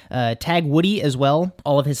 #TheEmulsion, tag Woody as well.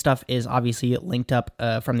 All of his stuff is obviously linked up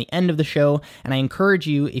from the end of the show, and I encourage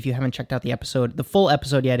you, if you haven't checked out the full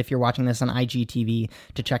episode yet, if you're watching this on IGTV,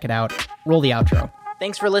 to check it out. Roll the outro.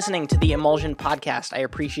 Thanks for listening to the Emulsion Podcast. I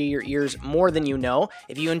appreciate your ears more than you know.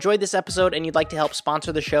 If you enjoyed this episode and you'd like to help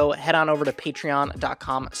sponsor the show, head on over to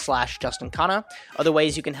patreon.com/JustinKhanna. Other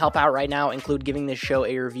ways you can help out right now include giving this show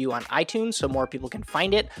a review on iTunes so more people can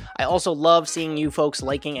find it. I also love seeing you folks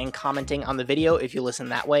liking and commenting on the video if you listen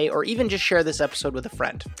that way, or even just share this episode with a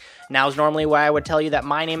friend. Now's normally where I would tell you that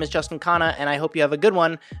my name is Justin Khanna and I hope you have a good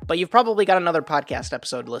one, but you've probably got another podcast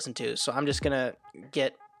episode to listen to, so I'm just going to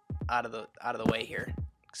get out of the way here.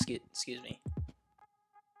 Excuse me.